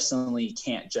I personally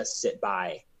can't just sit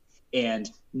by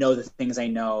and know the things I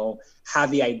know,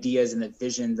 have the ideas and the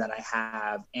visions that I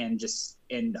have, and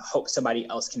hope somebody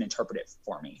else can interpret it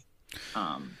for me.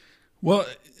 Well,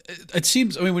 it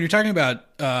seems, when you're talking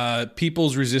about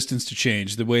people's resistance to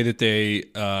change, the way that they,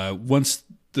 once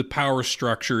the power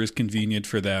structure is convenient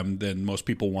for them, then most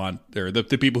people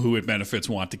the people who it benefits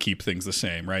want to keep things the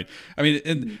same, right? I mean,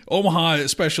 and Omaha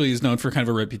especially is known for kind of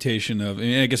a reputation of,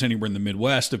 and I guess anywhere in the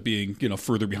Midwest, of being,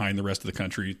 further behind the rest of the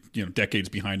country, decades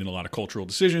behind in a lot of cultural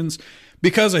decisions,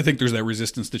 because I think there's that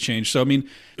resistance to change. So,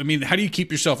 I mean, how do you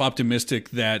keep yourself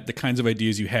optimistic that the kinds of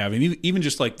ideas you have, and even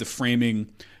just like the framing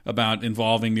about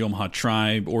involving the Omaha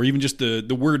tribe, or even just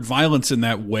the word violence in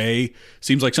that way,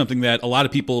 seems like something that a lot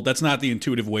of people, that's not the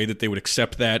intuitive way that they would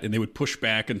accept that, and they would push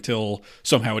back until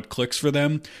somehow it clicks for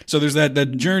them. So there's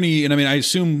that journey, and I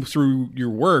assume through your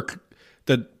work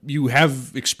that you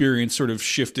have experienced sort of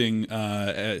shifting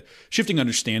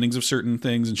understandings of certain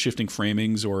things and shifting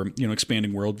framings, or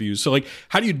expanding worldviews. So like,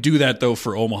 how do you do that though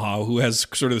for Omaha, who has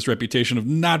sort of this reputation of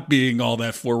not being all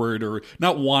that forward, or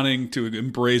not wanting to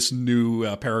embrace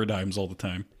new paradigms all the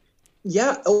time?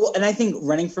 Yeah, and I think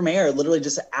running for mayor, literally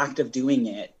just the act of doing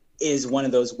it, is one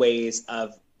of those ways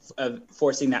of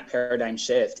forcing that paradigm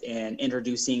shift and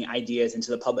introducing ideas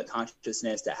into the public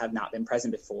consciousness that have not been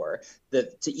present before,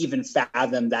 to even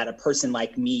fathom that a person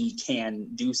like me can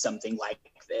do something like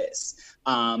this.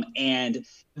 And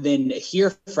then hear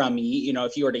from me,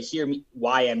 if you were to hear me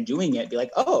why I'm doing it, be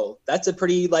like, oh, that's a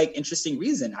pretty interesting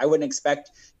reason. I wouldn't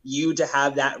expect you to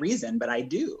have that reason, but I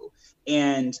do.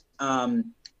 And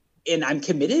I'm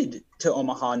committed to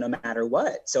Omaha no matter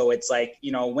what. So it's like,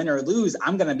 win or lose,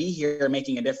 I'm going to be here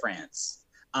making a difference.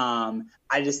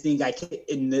 I just think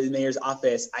in the mayor's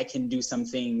office, I can do some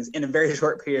things in a very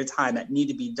short period of time that need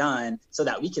to be done so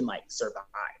that we can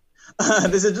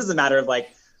survive. This is just a matter of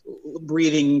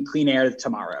breathing clean air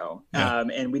tomorrow. Yeah.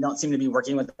 And we don't seem to be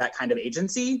working with that kind of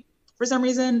agency for some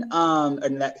reason,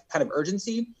 and that kind of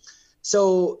urgency.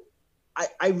 So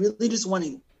I really just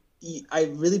I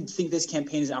really think this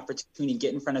campaign is an opportunity to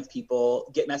get in front of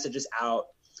people, get messages out,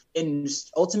 and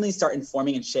just ultimately start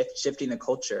informing and shifting the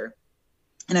culture.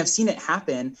 And I've seen it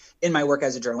happen in my work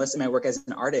as a journalist and my work as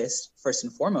an artist, first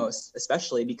and foremost,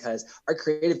 especially because our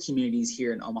creative communities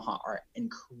here in Omaha are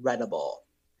incredible.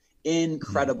 The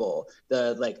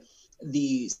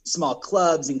small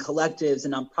clubs and collectives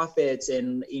and nonprofits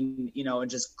and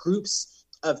just groups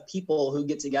of people who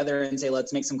get together and say,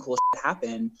 let's make some cool shit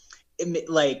happen.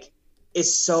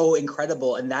 Is so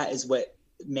incredible. And that is what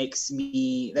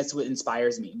that's what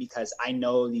inspires me, because I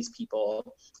know these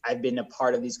people. I've been a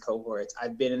part of these cohorts.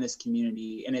 I've been in this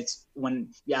community. And it's, when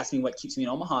you ask me what keeps me in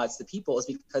Omaha, it's the people. It's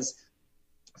because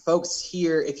folks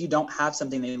here, if you don't have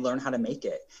something, they learn how to make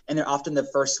it. And they're often the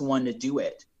first one to do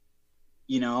it,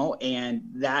 and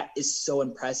that is so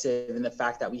impressive. And the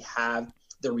fact that we have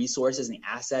the resources and the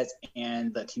assets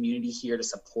and the community here to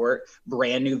support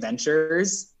brand new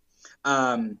ventures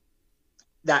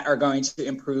that are going to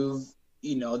improve,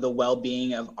 the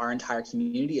well-being of our entire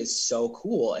community is so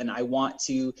cool. And I want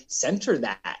to center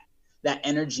that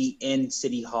energy in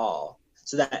City Hall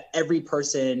so that every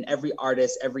person, every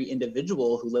artist, every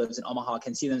individual who lives in Omaha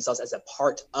can see themselves as a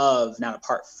part of, not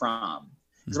apart from.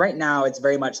 Because right now it's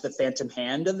very much the phantom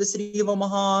hand of the city of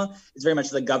Omaha. It's very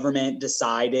much the government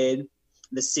decided.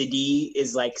 The city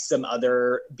is like some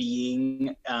other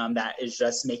being that is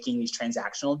just making these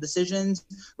transactional decisions,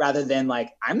 rather than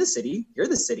like, I'm the city, you're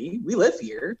the city, we live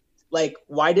here. Like,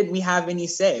 why didn't we have any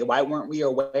say? Why weren't we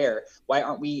aware? Why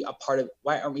aren't we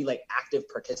like active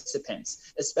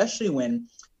participants? Especially when,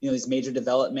 these major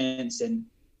developments and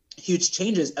huge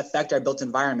changes affect our built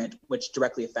environment, which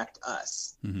directly affect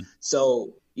us. Mm-hmm.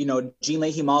 So, Jean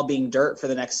Leahy Mall being dirt for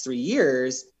the next 3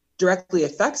 years directly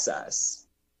affects us.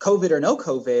 COVID or no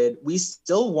COVID, we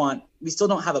still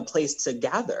don't have a place to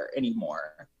gather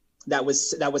anymore. That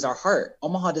was our heart.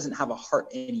 Omaha doesn't have a heart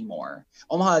anymore.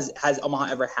 Has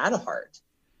Omaha ever had a heart?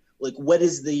 Like, what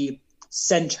is the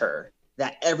center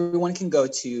that everyone can go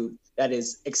to, that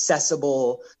is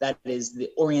accessible, that is the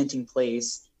orienting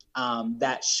place,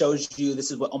 that shows you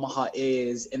this is what Omaha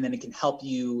is, and then it can help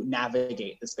you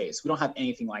navigate the space. We don't have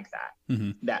anything like that.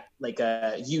 Mm-hmm. That like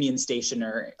a Union Station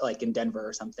or like in Denver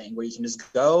or something, where you can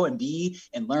just go and be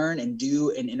and learn and do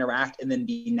and interact and then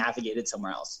be navigated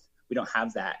somewhere else. We don't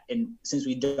have that. And since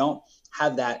we don't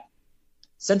have that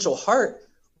central heart,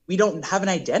 we don't have an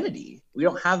identity. We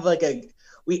don't have like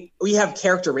we have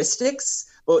characteristics,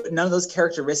 but none of those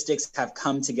characteristics have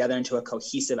come together into a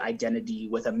cohesive identity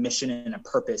with a mission and a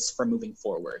purpose for moving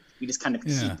forward. We just kind of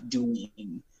keep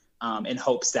doing in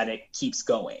hopes that it keeps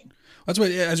going. That's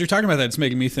what, as you're talking about that, it's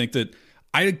making me think that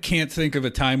I can't think of a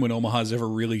time when Omaha's ever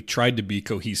really tried to be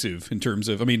cohesive in terms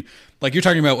of, like you're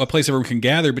talking about a place everyone can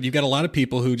gather, but you've got a lot of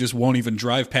people who just won't even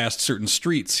drive past certain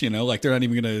streets, like they're not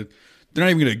even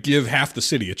going to give half the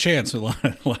city a chance in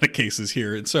a lot of cases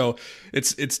here. And so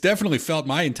it's definitely felt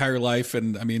my entire life.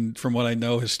 And from what I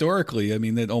know historically,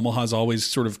 that Omaha's always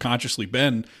sort of consciously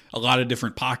been a lot of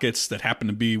different pockets that happen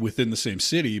to be within the same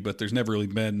city, but there's never really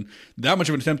been that much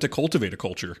of an attempt to cultivate a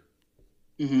culture.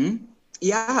 Mm-hmm.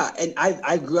 Yeah. And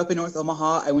I grew up in North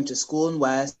Omaha. I went to school in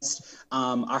West.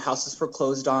 Our house was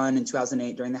foreclosed on in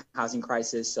 2008 during the housing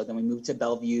crisis. So then we moved to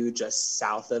Bellevue, just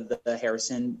south of the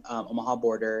Harrison, Omaha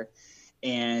border.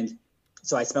 And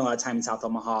so I spent a lot of time in South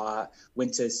Omaha,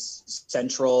 went to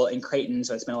Central and Creighton.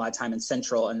 So I spent a lot of time in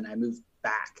Central, and then I moved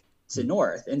back to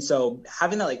North. And so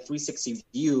having that like 360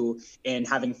 view and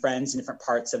having friends in different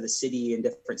parts of the city and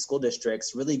different school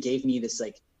districts really gave me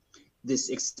this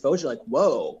exposure, like,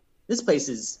 whoa, this place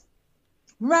is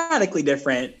radically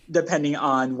different depending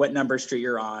on what number street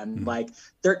you're on. Mm-hmm. Like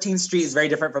 13th Street is very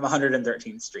different from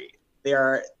 113th Street. They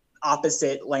are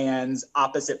opposite lands,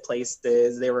 opposite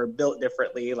places. They were built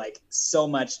differently. Like, so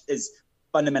much is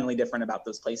fundamentally different about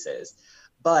those places.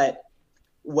 But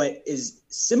what is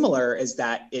similar is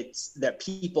that it's that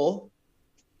people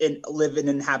live and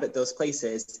inhabit those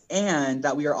places, and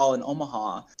that we are all in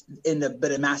Omaha.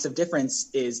 But a massive difference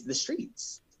is the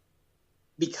streets.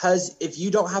 Because if you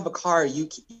don't have a car, you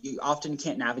often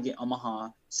can't navigate Omaha.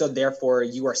 So therefore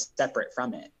you are separate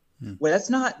from it. Well, that's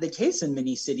not the case in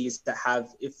many cities that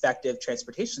have effective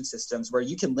transportation systems, where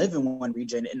you can live in one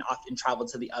region and often travel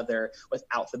to the other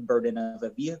without the burden of a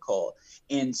vehicle.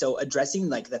 And so addressing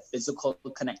like the physical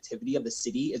connectivity of the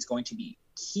city is going to be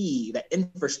key. That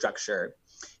infrastructure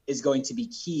is going to be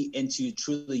key into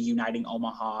truly uniting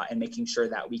Omaha and making sure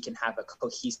that we can have a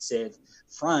cohesive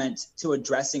front to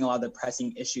addressing a lot of the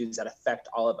pressing issues that affect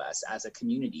all of us as a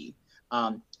community.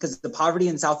 Because the poverty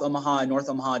in South Omaha and North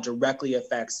Omaha directly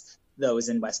affects those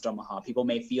in West Omaha. People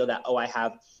may feel that,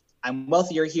 I'm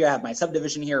wealthier here, I have my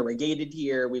subdivision here, we're gated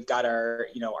here, we've got our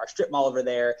strip mall over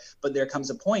there. But there comes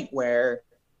a point where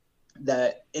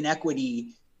the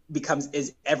inequity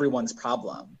is everyone's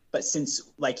problem. But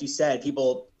since, like you said,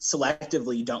 people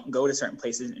selectively don't go to certain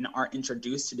places and aren't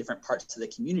introduced to different parts of the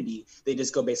community, they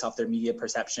just go based off their media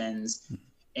perceptions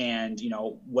and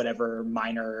whatever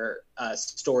minor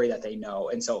story that they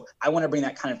know. And so I want to bring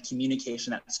that kind of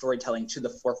communication, that storytelling to the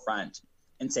forefront,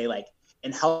 and say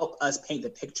and help us paint the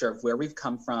picture of where we've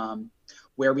come from,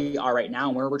 where we are right now,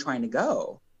 and where we're trying to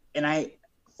go. And I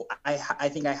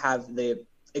think I have the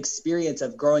experience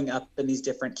of growing up in these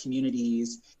different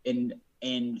communities and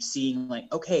seeing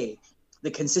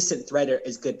the consistent thread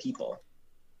is good people.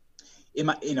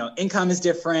 Income is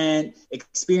different,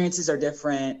 experiences are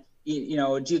different,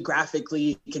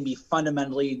 geographically it can be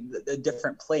fundamentally a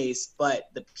different place, but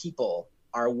the people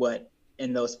are what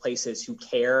in those places who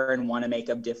care and want to make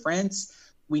a difference.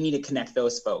 We need to connect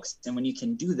those folks. And when you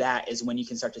can do that is when you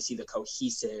can start to see the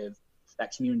cohesive,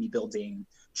 that community building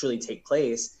truly take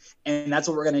place. And that's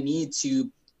what we're going to need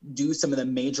to do some of the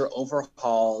major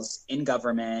overhauls in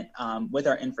government, with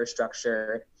our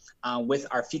infrastructure, with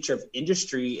our future of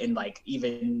industry and like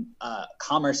even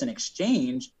commerce and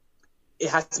exchange, it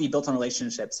has to be built on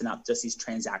relationships and not just these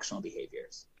transactional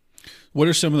behaviors. What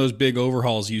are some of those big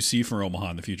overhauls you see for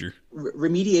Omaha in the future?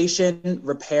 Remediation,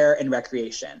 repair, and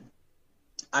recreation.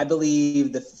 I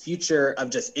believe the future of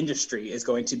just industry is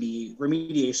going to be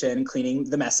remediation, cleaning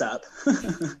the mess up,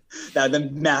 the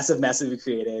massive mess that we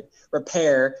created,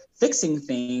 repair, fixing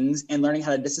things and learning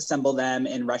how to disassemble them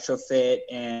and retrofit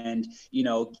and,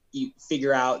 you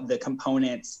figure out the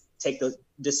components,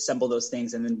 disassemble those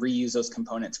things and then reuse those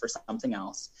components for something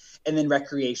else. And then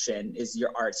recreation is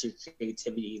your arts, your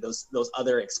creativity, those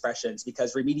other expressions,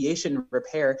 because remediation and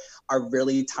repair are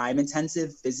really time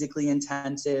intensive, physically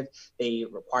intensive. They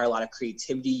require a lot of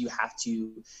creativity. You have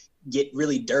to get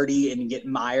really dirty and get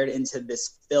mired into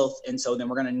this filth. And so then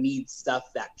we're going to need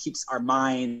stuff that keeps our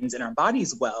minds and our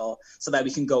bodies well so that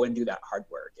we can go and do that hard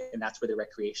work. And that's where the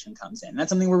recreation comes in. And that's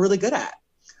something we're really good at.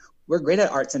 We're great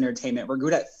at arts and entertainment. We're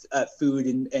good at food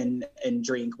and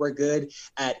drink. We're good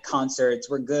at concerts.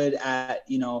 We're good at,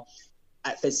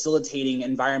 at facilitating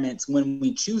environments when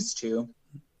we choose to.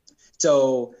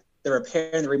 So the repair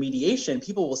and the remediation,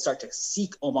 people will start to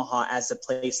seek Omaha as a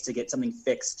place to get something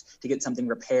fixed, to get something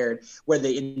repaired, where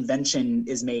the invention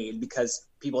is made, because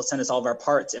people send us all of our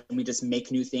parts and we just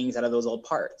make new things out of those old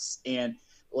parts. And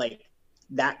like,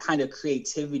 that kind of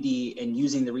creativity and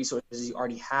using the resources you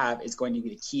already have is going to be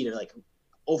the key to like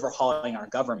overhauling our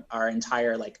government, our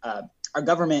entire our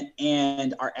government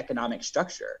and our economic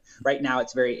structure. Right now,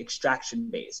 it's very extraction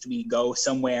based. We go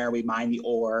somewhere, we mine the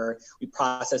ore, we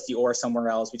process the ore somewhere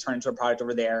else, we turn it into a product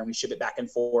over there, and we ship it back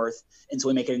and forth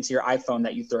until we make it into your iPhone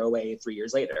that you throw away 3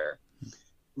 years later.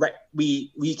 Right?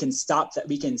 We can stop that.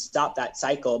 We can stop that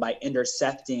cycle by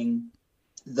intercepting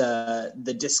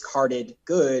the discarded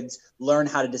goods, learn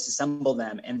how to disassemble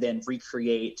them, and then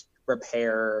recreate,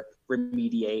 repair,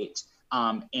 remediate,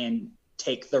 and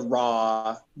take the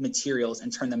raw materials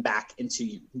and turn them back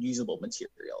into usable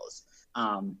materials.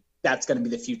 That's going to be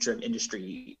the future of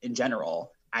industry in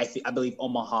general. I believe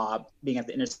Omaha, being at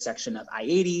the intersection of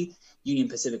I-80, Union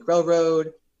Pacific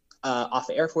Railroad, off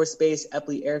of Air Force Base,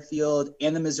 Eppley Airfield,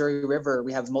 and the Missouri River,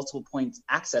 we have multiple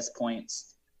access points.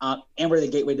 And we're the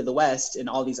gateway to the West in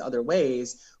all these other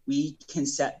ways. We can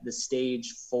set the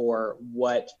stage for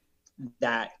what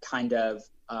that kind of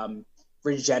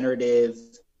regenerative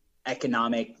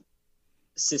economic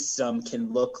system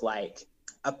can look like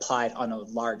applied on a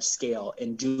large scale,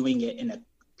 and doing it in a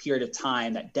period of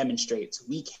time that demonstrates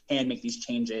we can make these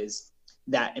changes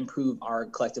that improve our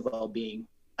collective well-being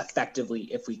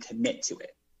effectively if we commit to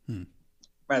it.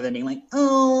 Rather than being like,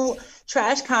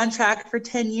 trash contract for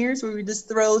 10 years where we just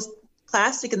throw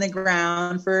plastic in the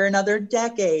ground for another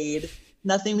decade.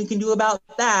 Nothing we can do about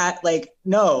that. Like,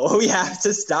 no, we have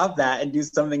to stop that and do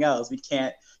something else. We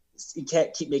can't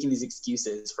keep making these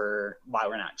excuses for why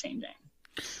we're not changing.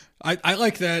 I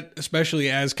like that, especially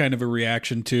as kind of a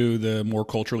reaction to the more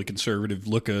culturally conservative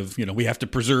look of, we have to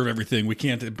preserve everything. We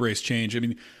can't embrace change. I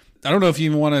mean, I don't know if you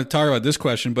even want to talk about this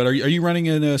question, but are you running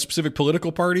in a specific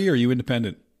political party, or are you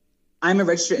independent? I'm a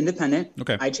registered independent.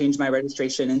 Okay. I changed my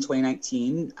registration in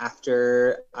 2019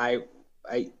 after I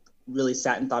really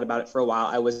sat and thought about it for a while.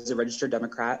 I was a registered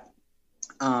Democrat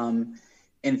and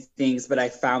things, but I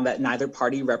found that neither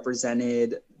party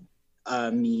represented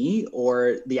me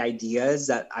or the ideas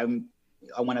that I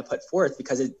want to put forth,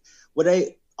 because what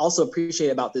I also appreciate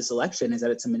about this election is that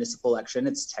it's a municipal election.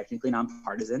 It's technically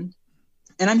nonpartisan.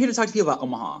 And I'm here to talk to you about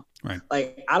Omaha. Right.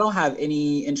 Like, I don't have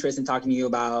any interest in talking to you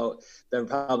about the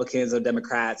Republicans or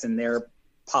Democrats and their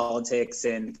politics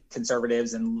and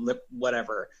conservatives and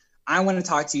whatever. I want to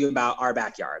talk to you about our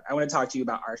backyard. I want to talk to you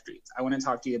about our streets. I want to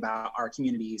talk to you about our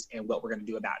communities and what we're going to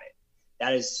do about it.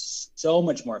 That is so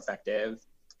much more effective.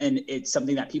 And it's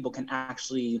something that people can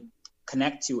actually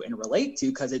connect to and relate to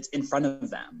because it's in front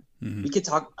of them. Mm-hmm. We could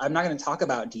talk. I'm not going to talk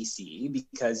about DC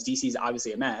because DC is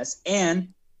obviously a mess.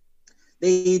 And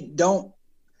they don't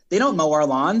mow our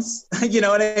lawns. You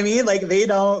know what I mean? Like, they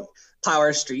don't plow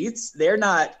our streets. They're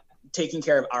not taking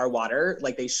care of our water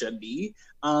like they should be.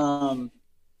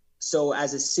 So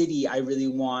as a city, I really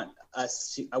want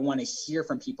I want to hear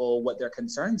from people what their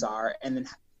concerns are, and then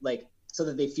so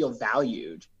that they feel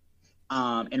valued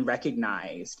and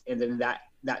recognized. And then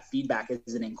that feedback is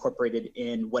then incorporated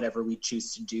in whatever we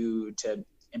choose to do to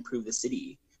improve the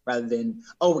city, rather than,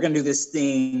 we're going to do this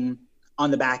thing on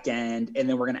the back end, and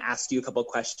then we're going to ask you a couple of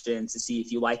questions to see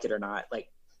if you like it or not. Like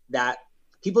that,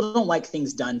 people don't like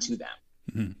things done to them.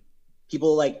 Mm-hmm.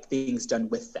 People like things done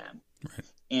with them. Right.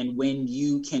 And when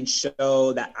you can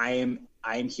show that I am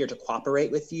I'm here to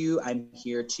cooperate with you. I'm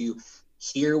here to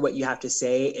hear what you have to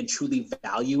say and truly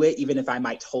value it, even if I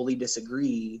might totally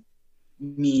disagree,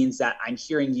 means that I'm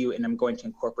hearing you and I'm going to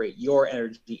incorporate your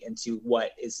energy into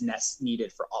what is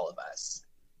needed for all of us,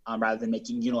 rather than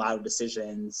making unilateral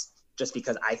decisions just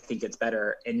because I think it's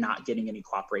better and not getting any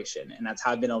cooperation. And that's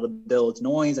how I've been able to build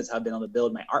noise. That's how I've been able to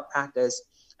build my art practice.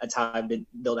 That's how I've been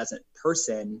built as a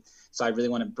person. So I really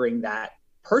want to bring that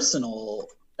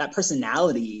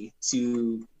personality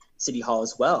to City Hall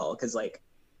as well. Cause like,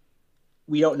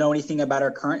 we don't know anything about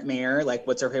our current mayor. Like,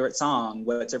 what's her favorite song?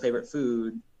 What's her favorite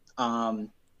food?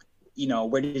 You know,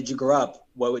 where did you grow up?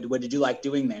 What did you like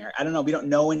doing there? I don't know. We don't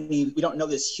know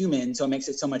this human. So it makes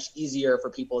it so much easier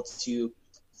for people to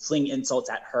fling insults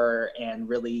at her and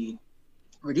really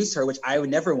reduce her, which I would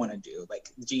never want to do. Like,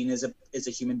 Jean is a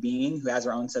human being who has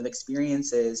her own set of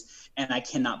experiences, and I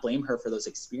cannot blame her for those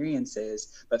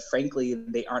experiences. But frankly,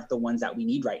 they aren't the ones that we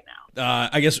need right now.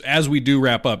 I guess as we do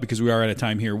wrap up, because we are out of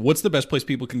time here, what's the best place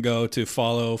people can go to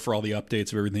follow for all the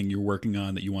updates of everything you're working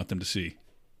on that you want them to see?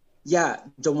 Yeah,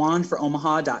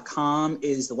 DejuanForOmaha.com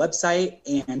is the website,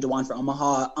 and Dejuan for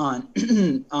Omaha on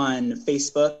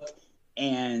Facebook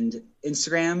and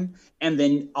Instagram, and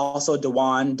then also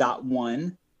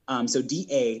Dejuan.one, so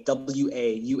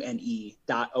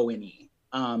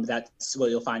DAWAUNE.ONE. That's where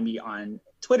you'll find me on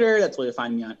Twitter. That's where you'll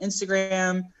find me on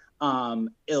Instagram.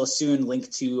 It'll soon link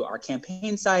to our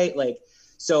campaign site.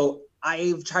 So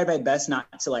I've tried my best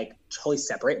not to totally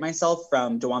separate myself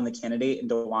from Dejuan the candidate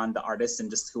and Dejuan the artist and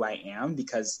just who I am,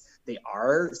 because they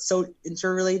are so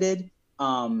interrelated.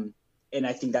 And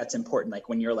I think that's important. Like,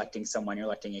 when you're electing someone, you're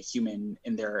electing a human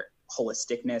in their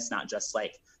holisticness, not just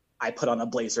I put on a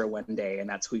blazer one day and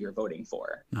that's who you're voting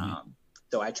for. Mm-hmm.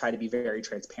 So I try to be very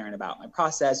transparent about my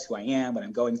process, who I am, what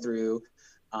I'm going through,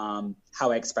 how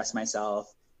I express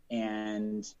myself.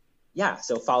 And yeah,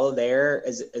 so follow there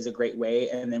is a great way.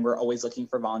 And then we're always looking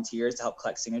for volunteers to help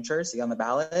collect signatures to get on the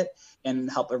ballot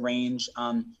and help arrange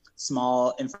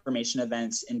small information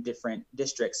events in different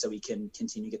districts so we can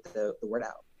continue to get the word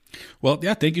out. Well,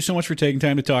 yeah, thank you so much for taking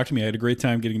time to talk to me. I had a great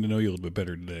time getting to know you a little bit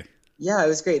better today. Yeah, it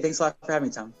was great. Thanks a lot for having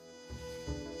me, Tom.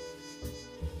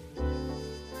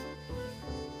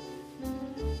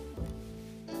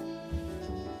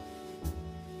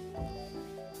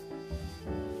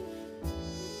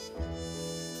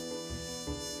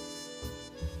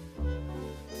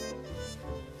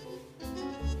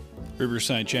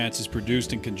 Riverside Chats is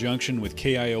produced in conjunction with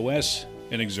KIOS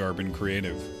and Exarban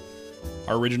Creative.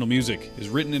 Our original music is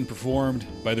written and performed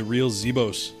by the real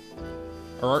Zebos.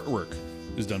 Our artwork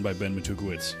is done by Ben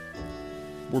Matukowicz.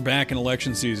 We're back in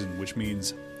election season, which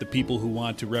means the people who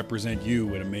want to represent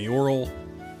you at a mayoral,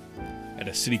 at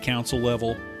a city council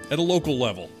level, at a local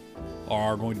level,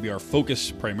 are going to be our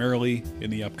focus primarily in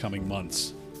the upcoming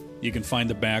months. You can find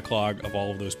the backlog of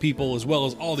all of those people, as well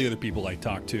as all the other people I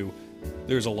talked to.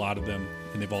 There's a lot of them,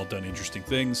 and they've all done interesting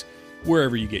things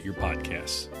wherever you get your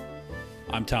podcasts.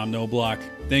 I'm Tom Knobloch.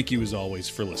 Thank you, as always,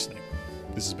 for listening.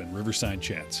 This has been Riverside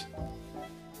Chats.